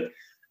wouldn't get it.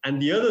 And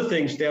the other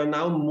things, there are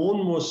now more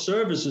and more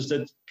services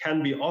that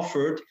can be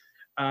offered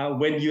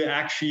when you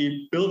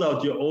actually build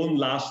out your own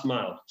last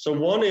mile. So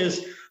one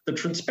is the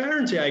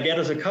transparency I get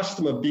as a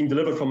customer being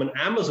delivered from an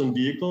Amazon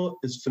vehicle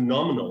is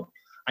phenomenal.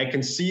 I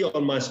can see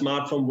on my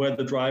smartphone where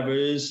the driver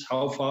is,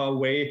 how far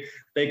away,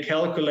 they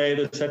calculate,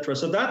 etc.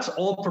 So that's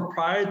all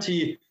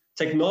proprietary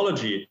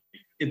technology.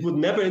 It would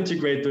never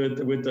integrate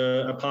with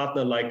a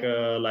partner like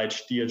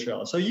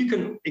DHL. So you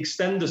can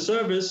extend the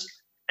service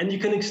And you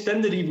can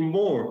extend it even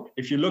more.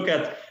 If you look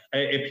at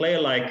a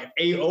player like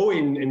AO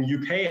in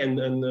UK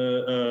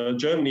and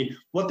Germany,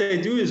 what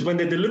they do is when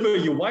they deliver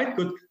your white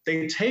good,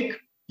 they take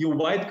your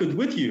white good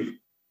with you.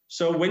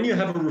 So when you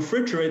have a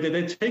refrigerator,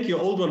 they take your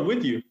old one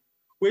with you,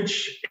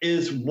 which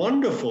is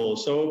wonderful.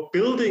 So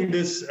building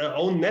this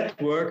own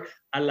network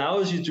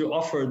allows you to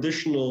offer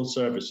additional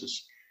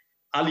services.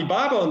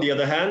 Alibaba, on the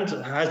other hand,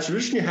 has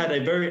traditionally had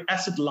a very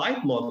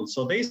asset-light model.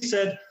 So they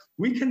said,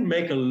 we can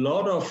make a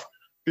lot of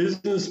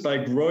business by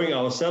growing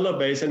our seller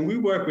base. And we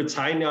work with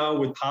China,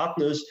 with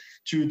partners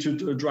to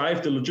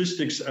drive the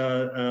logistics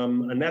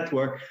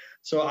network.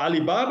 So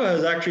Alibaba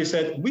has actually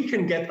said, we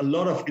can get a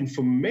lot of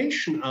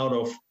information out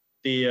of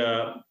the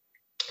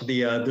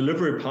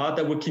delivery part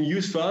that we can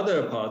use for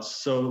other parts,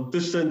 so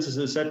distances,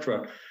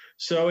 etc.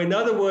 So in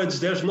other words,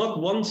 there's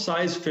not one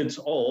size fits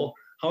all.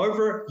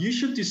 However, you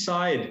should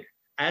decide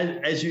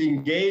as you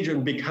engage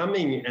in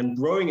becoming and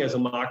growing as a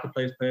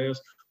marketplace player,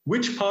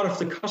 which part of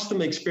the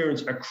customer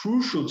experience are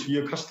crucial to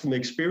your customer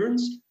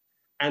experience,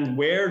 and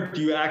where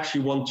do you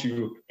actually want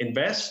to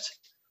invest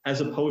as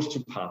opposed to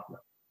partner.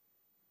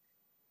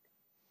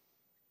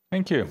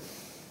 Thank you.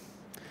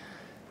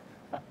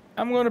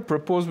 I'm going to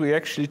propose we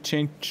actually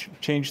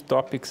change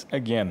topics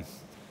again.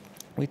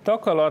 We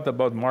talk a lot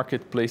about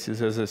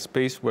marketplaces as a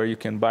space where you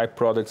can buy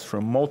products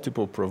from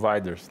multiple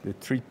providers, the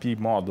 3P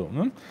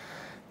model.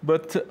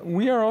 But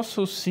we are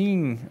also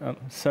seeing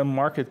some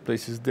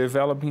marketplaces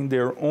developing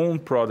their own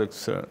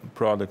products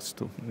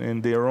too,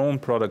 and their own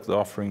product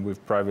offering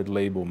with private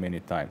label many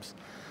times.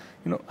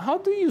 How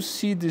do you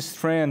see this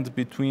trend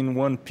between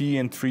 1P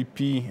and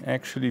 3P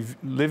actually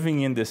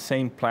living in the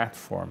same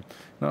platform?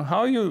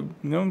 How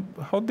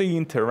they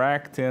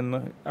interact,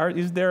 and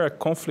is there a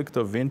conflict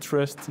of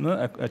interest,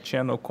 a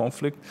channel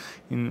conflict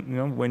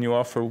in when you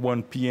offer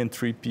 1P and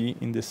 3P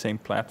in the same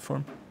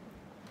platform?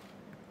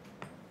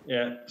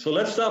 Yeah, so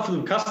let's start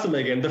with the customer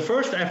again. The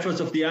first efforts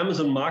of the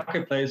Amazon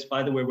marketplace,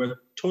 by the way, were a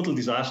total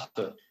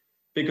disaster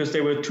because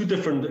they were two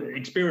different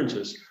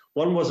experiences.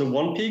 One was a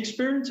 1P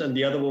experience and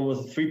the other one was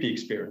a 3P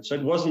experience. So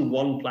it wasn't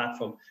one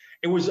platform.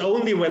 It was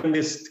only when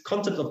this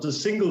concept of the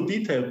single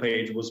detail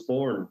page was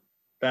born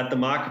that the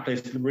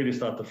marketplace really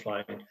started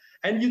flying.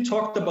 And you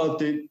talked about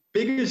the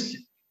biggest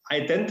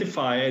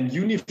identifier and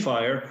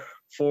unifier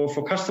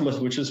for customers,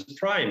 which is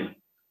Prime.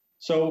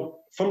 So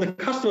from the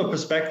customer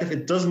perspective,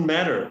 it doesn't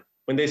matter.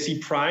 When they see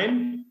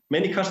Prime,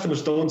 many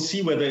customers don't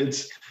see whether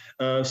it's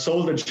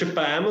sold and shipped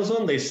by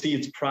Amazon. They see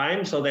it's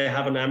Prime, so they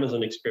have an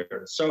Amazon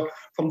experience. So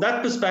from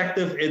that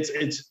perspective,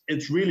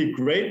 it's really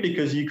great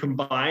because you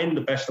combine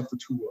the best of the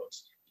two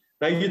worlds.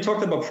 Now, you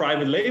talked about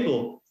private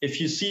label.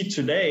 If you see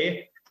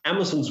today,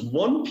 Amazon's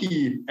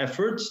 1P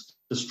efforts,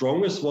 the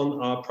strongest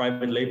one are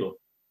private label.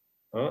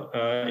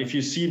 If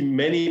you see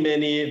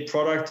many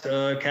product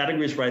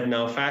categories right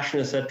now, fashion,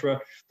 etc.,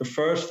 the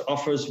first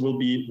offers will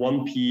be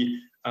 1P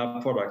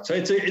product. So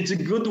it's a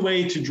good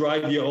way to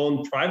drive your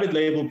own private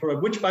label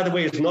product, which, by the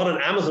way, is not an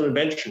Amazon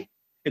invention.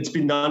 It's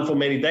been done for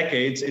many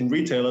decades in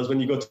retailers.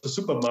 When you go to the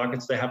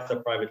supermarkets, they have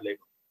their private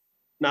label.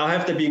 Now,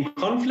 have there been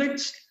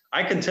conflicts?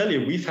 I can tell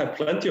you, we've had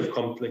plenty of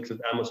conflicts at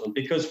Amazon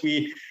because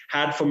we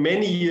had for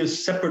many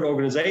years separate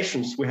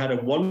organizations. We had a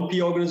 1P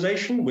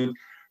organization with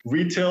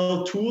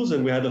retail tools,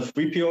 and we had a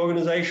 3P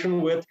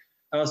organization with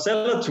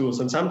seller tools.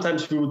 And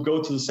sometimes we would go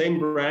to the same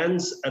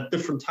brands at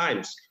different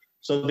times.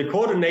 So the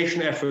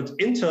coordination effort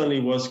internally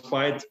was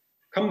quite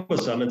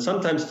cumbersome. And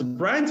sometimes the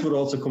brands would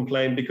also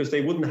complain because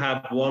they wouldn't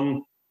have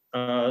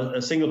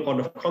a single point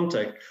of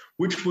contact,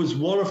 which was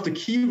one of the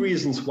key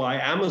reasons why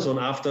Amazon,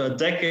 after a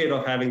decade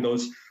of having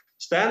those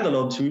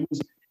standalone tools,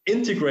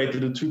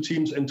 integrated the two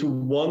teams into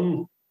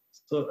one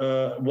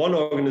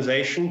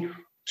organization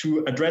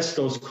to address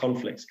those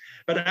conflicts.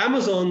 But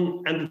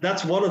Amazon, and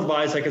that's one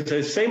advice I can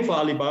say, same for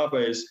Alibaba,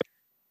 is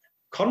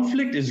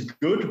conflict is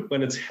good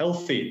when it's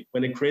healthy,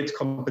 when it creates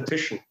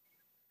competition.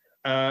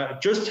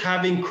 Just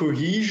having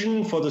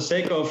cohesion for the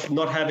sake of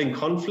not having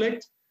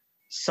conflict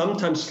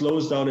sometimes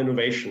slows down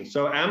innovation.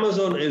 So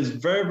Amazon is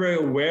very, very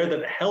aware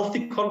that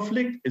healthy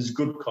conflict is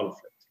good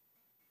conflict.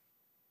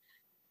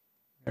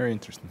 Very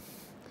interesting.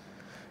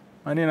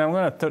 Marina, I'm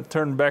going to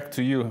turn back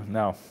to you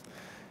now.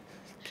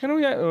 Can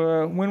we,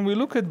 when we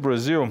look at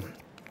Brazil,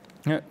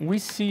 we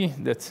see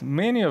that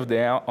many of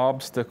the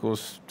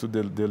obstacles to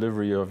the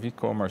delivery of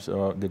e-commerce,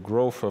 or the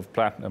growth of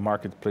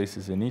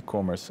marketplaces in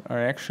e-commerce, are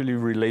actually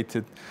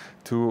related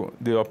to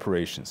the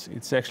operations.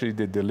 It's actually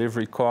the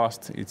delivery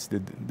cost, it's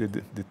the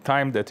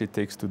time that it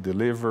takes to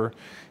deliver,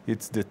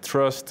 it's the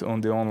trust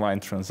on the online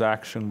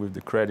transaction with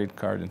the credit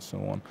card and so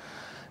on.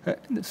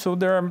 So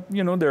there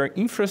are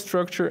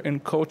infrastructure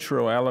and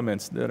cultural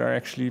elements that are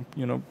actually,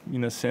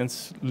 in a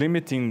sense,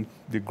 limiting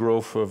the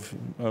growth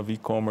of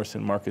e-commerce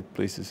and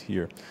marketplaces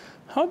here.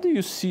 How do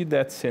you see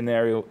that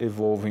scenario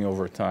evolving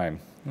over time?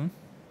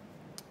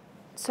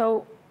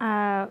 So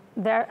I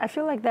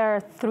feel like there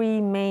are three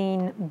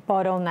main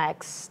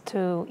bottlenecks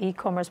to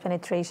e-commerce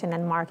penetration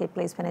and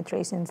marketplace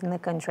penetrations in the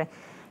country.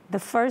 The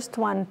first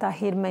one,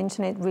 Tahir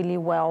mentioned it really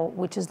well,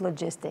 which is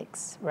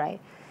logistics, right?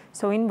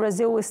 So in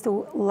Brazil, we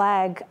still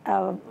lag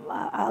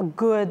a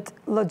good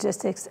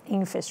logistics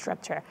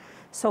infrastructure.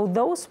 So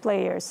those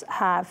players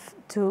have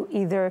to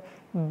either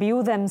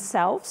build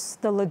themselves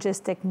the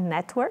logistic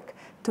network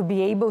to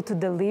be able to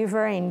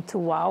deliver in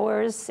 2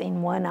 hours,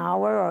 in 1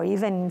 hour, or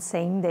even in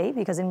same day,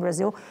 because in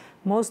Brazil,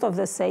 most of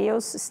the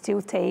sales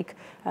still take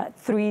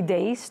 3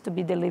 days to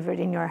be delivered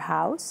in your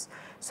house.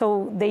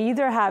 So they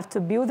either have to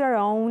build their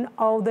own,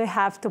 or they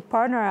have to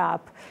partner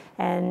up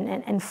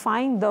and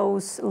find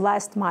those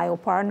last mile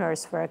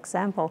partners, for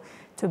example,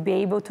 to be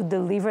able to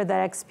deliver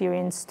that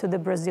experience to the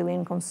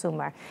Brazilian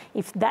consumer.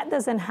 If that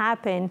doesn't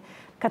happen,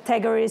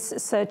 categories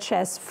such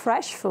as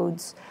fresh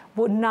foods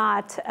would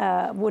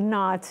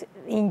not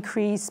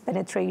increase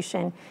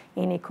penetration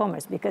in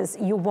e-commerce, because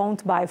you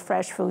won't buy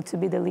fresh food to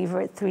be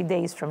delivered 3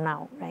 days from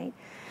now, right?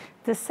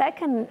 The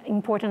second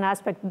important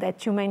aspect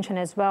that you mentioned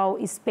as well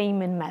is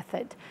payment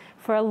method.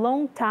 For a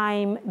long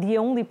time, the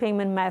only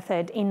payment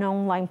method in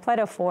online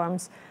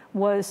platforms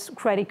was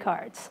credit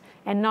cards,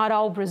 and not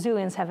all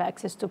Brazilians have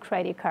access to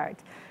credit card.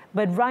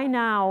 But right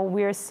now,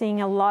 we are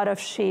seeing a lot of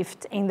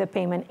shift in the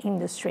payment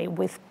industry,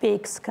 with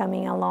Pix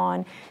coming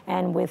along,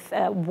 and with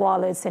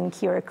wallets and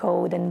QR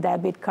code and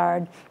debit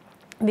card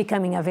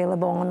becoming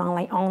available on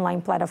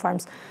online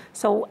platforms.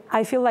 So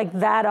I feel like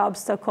that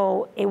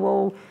obstacle, it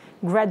will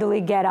gradually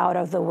get out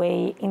of the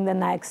way in the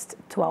next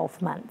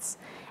 12 months.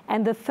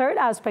 And the third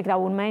aspect I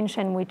would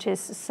mention, which is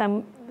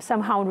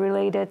somehow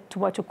related to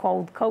what you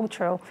called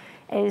cultural,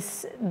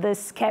 is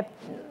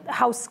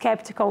how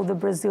skeptical the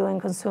Brazilian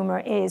consumer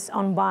is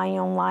on buying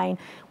online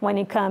when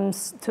it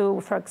comes to,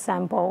 for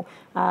example,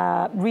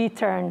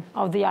 return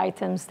of the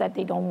items that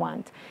they don't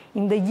want.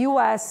 In the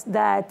US,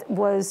 that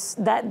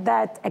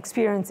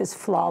experience is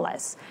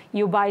flawless.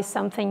 You buy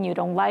something, you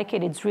don't like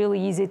it, it's really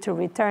easy to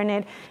return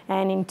it,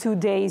 and in 2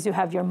 days you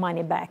have your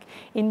money back.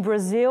 In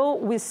Brazil,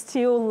 we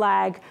still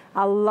lag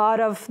a lot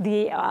of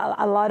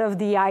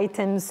the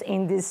items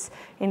in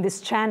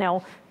this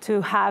channel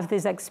to have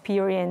this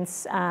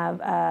experience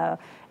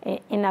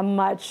in a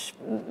much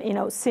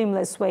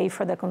seamless way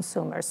for the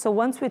consumer. So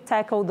once we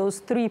tackle those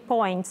 3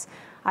 points,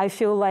 I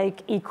feel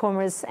like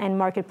e-commerce and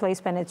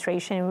marketplace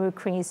penetration will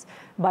increase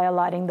by a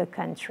lot in the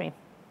country.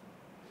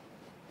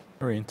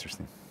 Very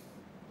interesting.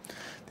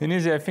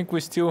 Denise, I think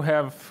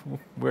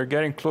we're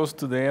getting close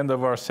to the end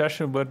of our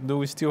session, but do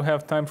we still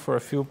have time for a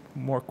few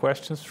more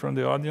questions from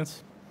the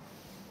audience?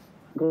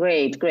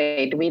 Great.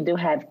 We do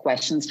have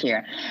questions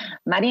here.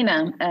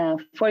 Marina,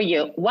 for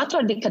you, what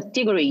are the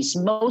categories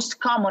most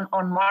common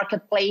on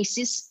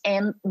marketplaces,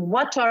 and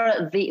what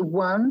are the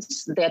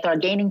ones that are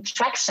gaining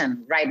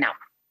traction right now?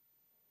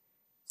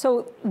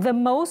 So the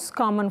most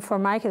common for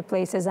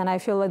marketplaces, and I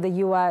feel like the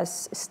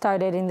US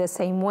started in the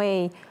same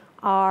way,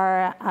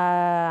 are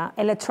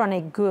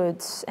electronic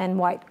goods and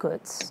white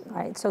goods,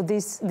 right? So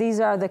these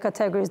are the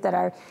categories that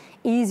are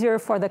easier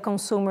for the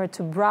consumer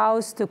to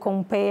browse, to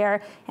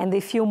compare, and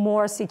they feel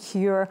more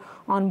secure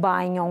on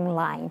buying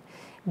online.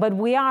 But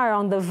we are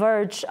on the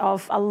verge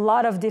of a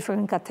lot of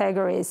different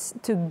categories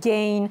to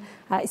gain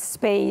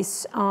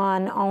space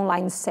on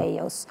online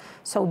sales.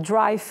 So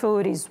dry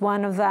food is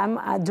one of them.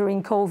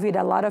 During COVID,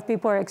 a lot of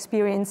people are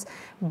experiencing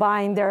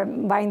buying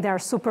their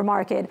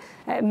supermarket,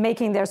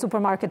 making their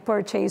supermarket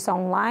purchase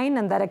online,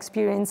 and that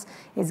experience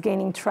is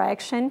gaining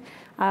traction.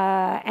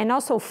 And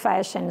also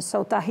fashion.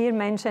 So Tahir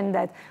mentioned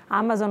that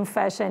Amazon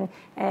fashion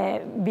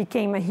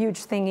became a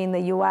huge thing in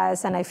the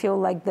US, and I feel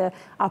like the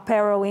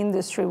apparel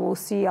industry will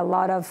see a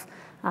lot of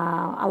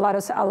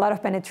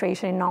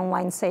penetration in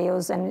online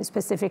sales, and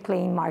specifically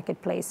in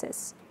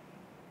marketplaces.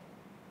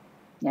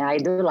 Yeah, I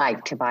do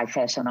like to buy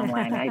fashion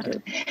online. I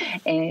do.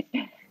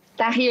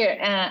 Tahir,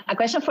 a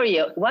question for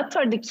you. What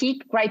are the key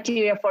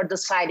criteria for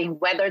deciding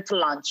whether to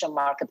launch a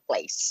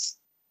marketplace?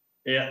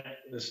 Yeah.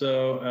 So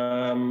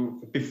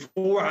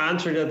before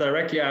answering that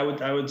directly,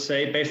 I would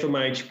say, based on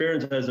my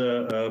experience as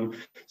a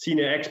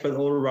senior expert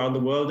all around the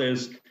world,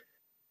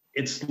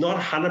 it's not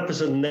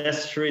 100%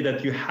 necessary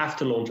that you have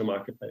to launch a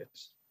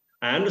marketplace.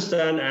 I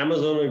understand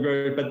Amazon,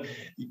 but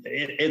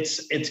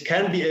it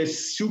can be a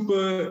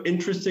super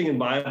interesting and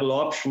viable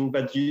option,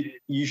 but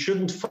you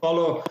shouldn't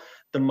follow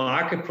the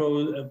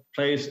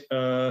marketplace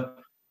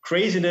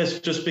craziness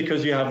just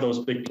because you have those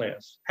big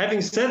players.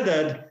 Having said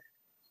that,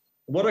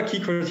 what are key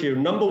criteria?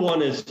 Number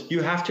one is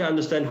you have to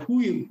understand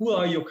who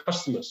are your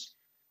customers.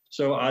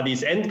 So are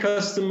these end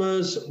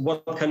customers?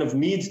 What kind of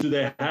needs do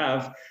they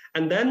have?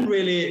 And then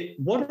really,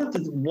 what are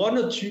the 1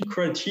 or 2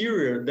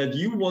 criteria that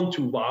you want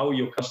to wow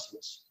your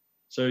customers?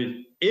 So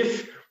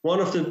if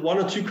one of the 1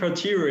 or 2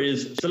 criteria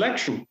is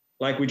selection,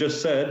 like we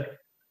just said,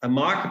 a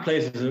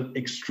marketplace is an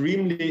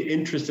extremely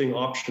interesting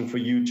option for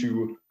you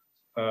to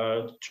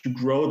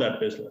grow that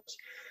business.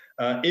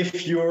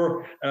 If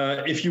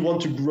you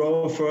want to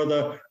grow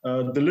further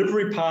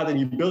delivery part and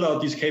you build out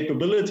these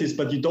capabilities,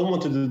 but you don't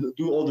want to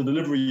do all the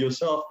delivery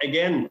yourself,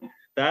 again,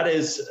 that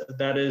is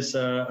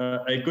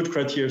a good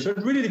criteria. So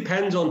it really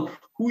depends on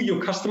who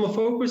your customer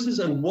focus is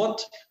and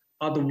what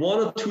are the 1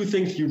 or 2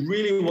 things you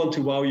really want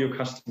to wow your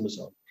customers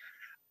on.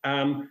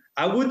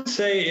 I would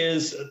say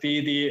is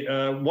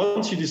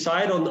once you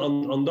decide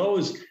on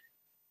those,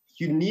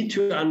 you need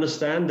to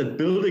understand that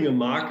building a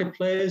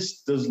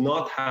marketplace does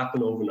not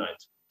happen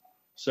overnight.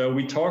 So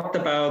we talked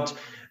about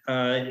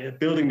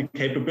building the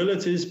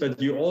capabilities, but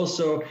you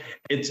also,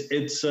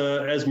 it's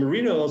as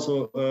Marina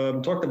also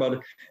talked about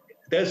it,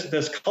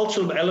 there's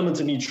cultural elements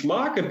in each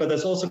market, but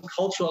there's also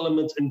cultural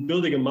elements in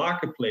building a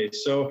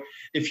marketplace. So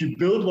if you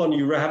build one,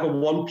 you have a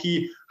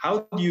 1P,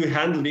 how do you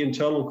handle the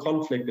internal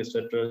conflict,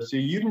 etc.? So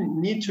you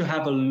need to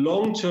have a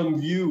long-term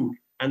view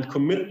and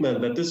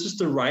commitment that this is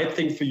the right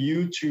thing for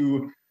you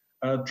to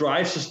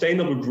drive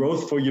sustainable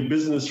growth for your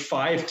business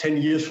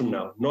 5-10 years from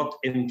now, not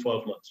in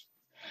 12 months.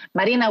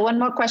 Marina, one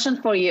more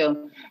question for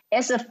you.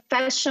 As a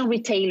fashion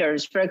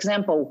retailers, for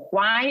example,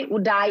 why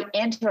would I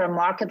enter a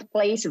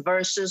marketplace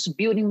versus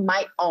building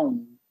my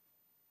own?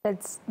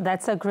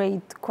 That's a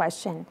great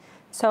question.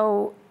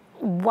 So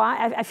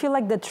why I feel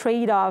like the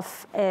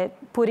trade-off,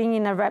 putting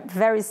in a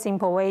very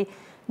simple way,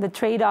 the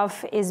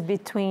trade-off is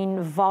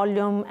between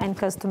volume and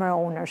customer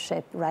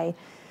ownership, right?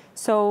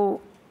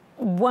 So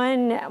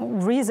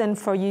one reason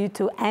for you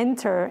to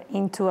enter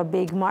into a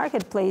big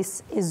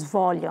marketplace is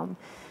volume.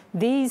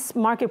 These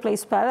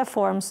marketplace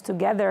platforms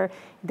together,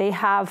 they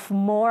have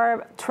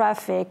more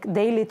traffic,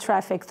 daily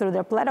traffic through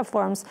their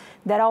platforms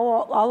than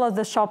all of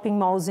the shopping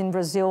malls in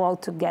Brazil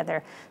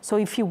altogether. So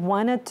if you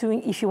want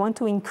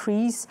to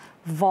increase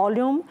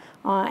volume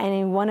and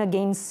you want to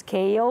gain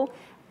scale,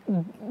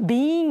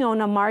 being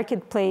on a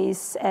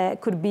marketplace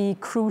could be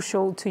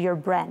crucial to your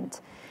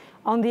brand.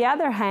 On the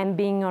other hand,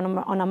 being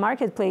on a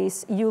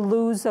marketplace, you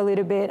lose a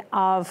little bit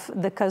of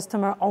the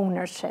customer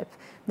ownership,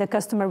 the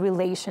customer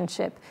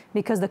relationship,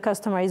 because the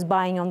customer is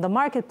buying on the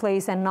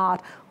marketplace and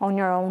not on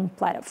your own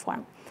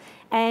platform.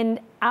 And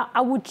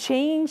I would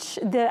change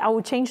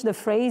the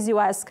phrase. You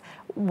ask,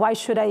 why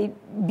should I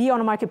be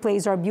on a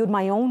marketplace or build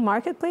my own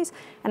marketplace?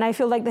 And I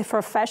feel like that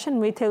for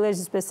fashion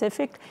retailers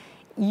specific,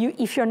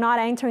 if you're not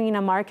entering in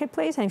a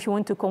marketplace and if you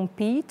want to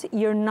compete,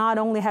 you not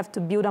only have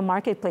to build a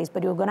marketplace,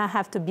 but you're going to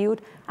have to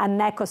build an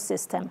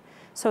ecosystem.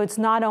 So it's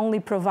not only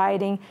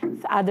providing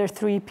other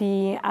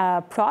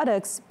 3P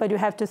products, but you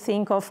have to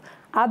think of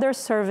other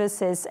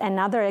services and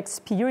other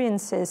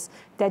experiences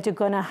that you're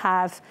going to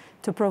have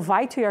to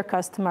provide to your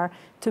customer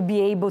to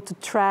be able to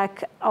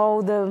track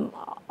all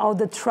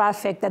the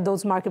traffic that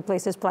those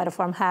marketplaces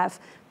platform have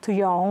to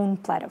your own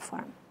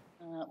platform.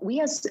 We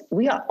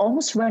are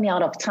almost running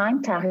out of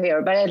time,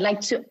 Tahir, but I'd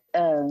like to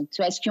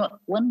ask you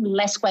one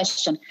last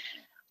question.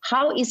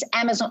 How is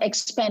Amazon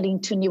expanding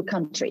to new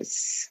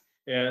countries?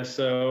 Yeah,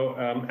 so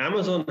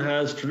Amazon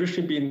has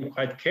traditionally been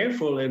quite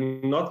careful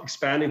in not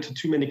expanding to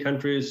too many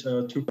countries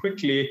too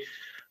quickly,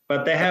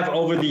 but they have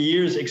over the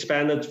years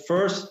expanded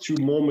first to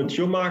more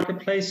mature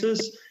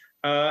marketplaces.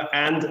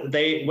 And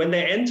when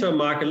they enter a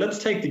market, let's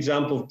take the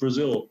example of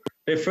Brazil.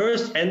 They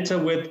first enter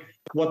with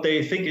what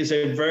they think is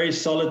a very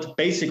solid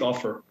basic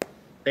offer.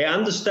 They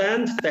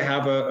understand, they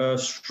have a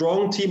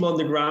strong team on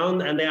the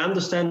ground, and they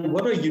understand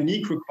what are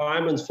unique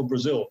requirements for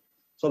Brazil.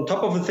 So on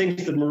top of the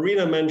things that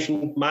Marina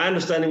mentioned, my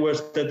understanding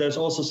was that there's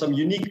also some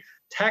unique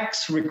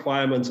tax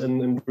requirements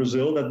in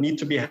Brazil that need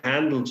to be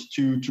handled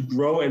to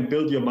grow and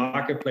build your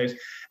marketplace.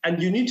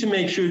 And you need to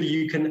make sure that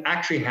you can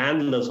actually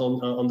handle this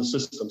on the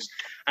systems.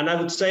 And I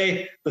would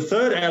say the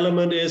third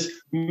element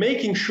is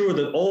making sure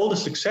that all the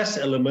success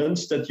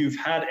elements that you've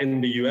had in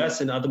the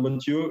US and other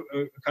mature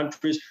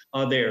countries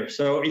are there.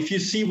 So if you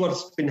see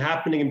what's been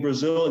happening in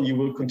Brazil, and you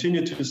will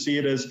continue to see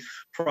it as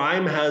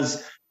Prime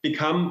has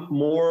become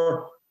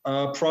more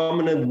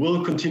prominent,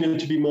 will continue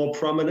to be more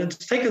prominent.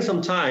 It's taken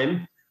some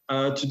time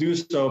to do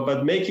so,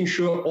 but making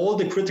sure all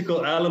the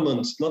critical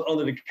elements, not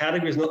only the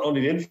categories, not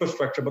only the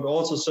infrastructure, but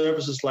also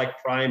services like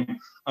Prime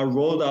are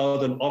rolled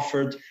out and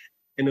offered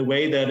in a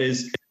way that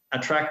is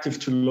attractive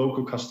to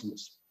local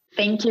customers.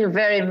 Thank you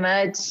very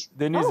much.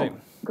 Denise.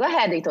 Go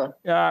ahead, Heitor.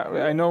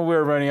 Yeah, I know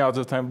we're running out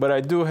of time, but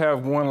I do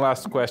have one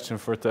last question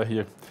for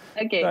Tahir.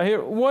 Okay.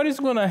 Tahir, what is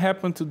going to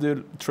happen to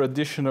the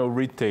traditional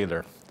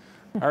retailer?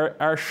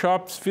 Are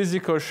shops,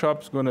 physical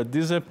shops, going to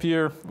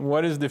disappear?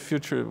 What is the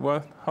future?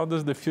 How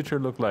does the future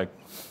look like?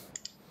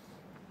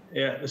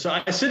 Yeah, so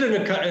I sit in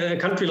a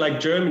country like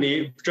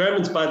Germany.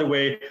 Germans, by the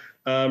way,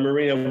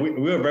 Marina,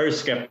 we are very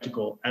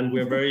skeptical, and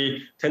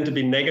we tend to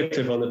be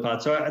negative on the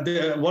part. So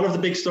one of the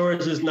big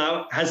stories is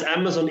now, has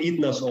Amazon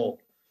eaten us all?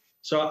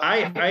 So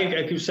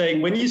I keep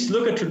saying, when you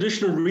look at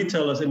traditional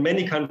retailers in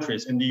many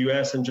countries, in the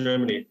US and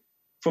Germany,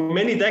 for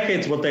many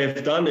decades, what they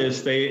have done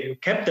is they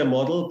kept their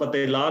model, but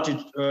they largely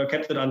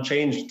kept it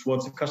unchanged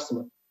towards the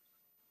customer.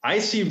 I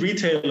see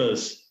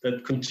retailers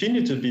that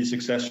continue to be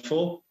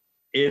successful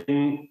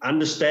in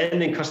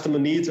understanding customer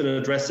needs and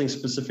addressing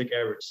specific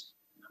areas.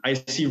 I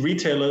see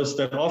retailers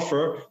that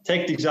offer,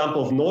 take the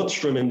example of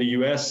Nordstrom in the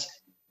US.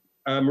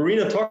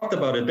 Marina talked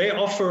about it. They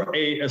offer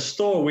a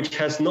store which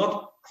has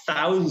not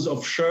thousands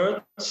of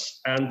shirts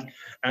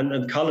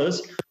and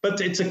colors, but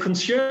it's a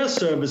concierge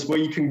service where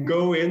you can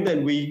go in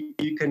and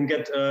you can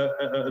get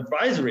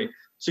advisory.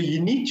 So you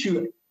need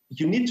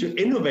to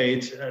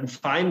innovate and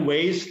find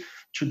ways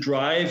to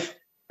drive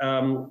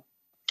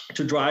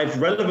to drive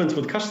relevance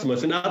with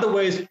customers. In other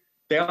ways,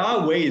 there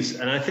are ways,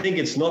 and I think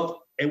it's not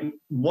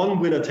one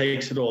winner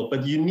takes it all,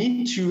 but you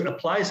need to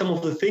apply some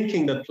of the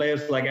thinking that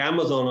players like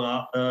Amazon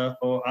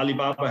or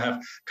Alibaba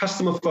have: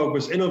 customer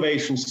focus,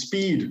 innovation,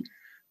 speed,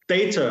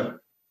 data,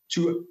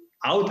 to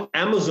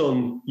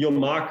out-Amazon your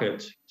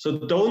market. So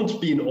don't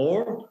be in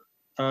awe,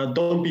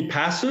 don't be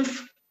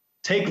passive,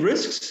 take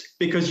risks,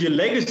 because your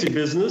legacy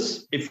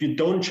business, if you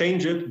don't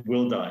change it,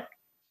 will die.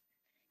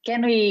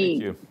 Can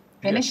we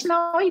finish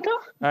now, Heitor?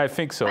 I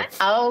think so.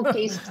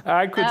 Okay.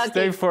 I could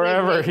stay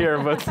forever here,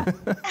 but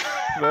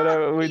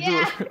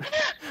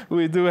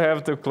we do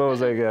have to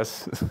close, I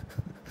guess.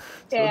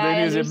 So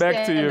Denise,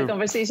 back to you. The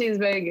conversation is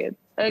very good.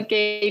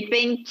 Okay,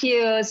 thank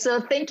you.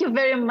 So thank you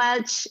very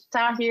much,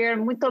 Tahir.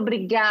 Muito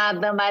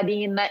obrigada,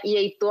 Marina e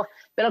Heitor,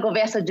 pela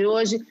conversa de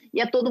hoje,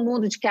 e a todo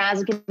mundo de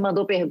casa que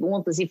mandou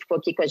perguntas e ficou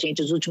aqui com a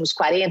gente os últimos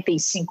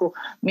 45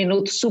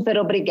 minutos. Super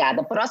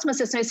obrigada. A próxima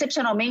sessão,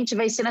 excepcionalmente,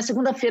 vai ser na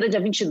segunda-feira,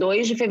 dia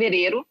 22 de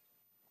fevereiro,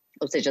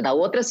 ou seja, da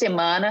outra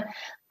semana,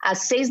 às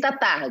 6 da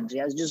tarde,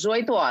 às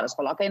 18 horas.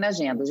 Coloca aí na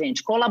agenda,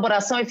 gente.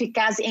 Colaboração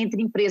eficaz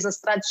entre empresas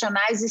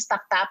tradicionais e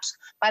startups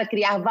para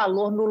criar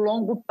valor no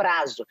longo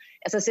prazo.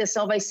 Essa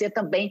sessão vai ser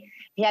também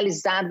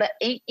realizada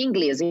em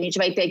inglês. A gente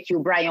vai ter aqui o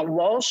Brian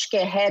Walsh, que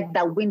é Head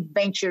da Wind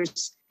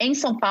Ventures em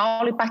São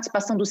Paulo, e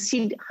participação do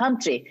Sid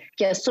Humphrey,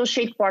 que é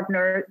Associate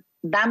Partner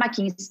da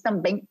McKinsey,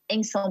 também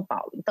em São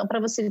Paulo. Então, para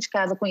você de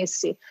casa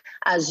conhecer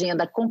a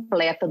agenda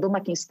completa do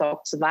McKinsey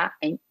Talks, vá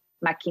em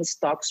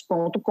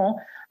mckinseytalks.com.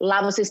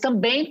 Lá vocês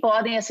também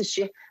podem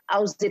assistir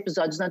aos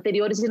episódios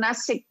anteriores, e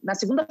na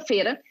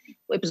segunda-feira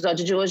o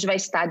episódio de hoje vai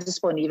estar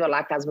disponível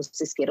lá, caso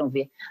vocês queiram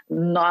ver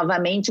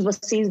novamente.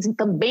 Vocês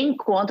também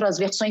encontram as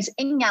versões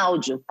em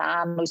áudio,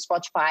 tá? No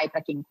Spotify,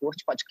 para quem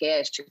curte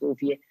podcast,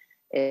 ouvir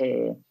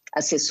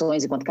as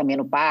sessões enquanto caminha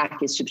no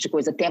parque, esse tipo de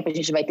coisa. Tempo a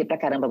gente vai ter pra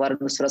caramba agora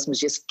nos próximos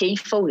dias, quem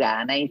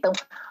folgar, né? Então,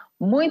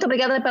 muito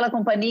obrigada pela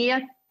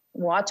companhia,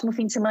 um ótimo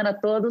fim de semana a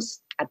todos,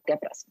 até a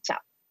próxima, tchau.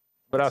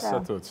 Abraço a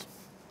todos.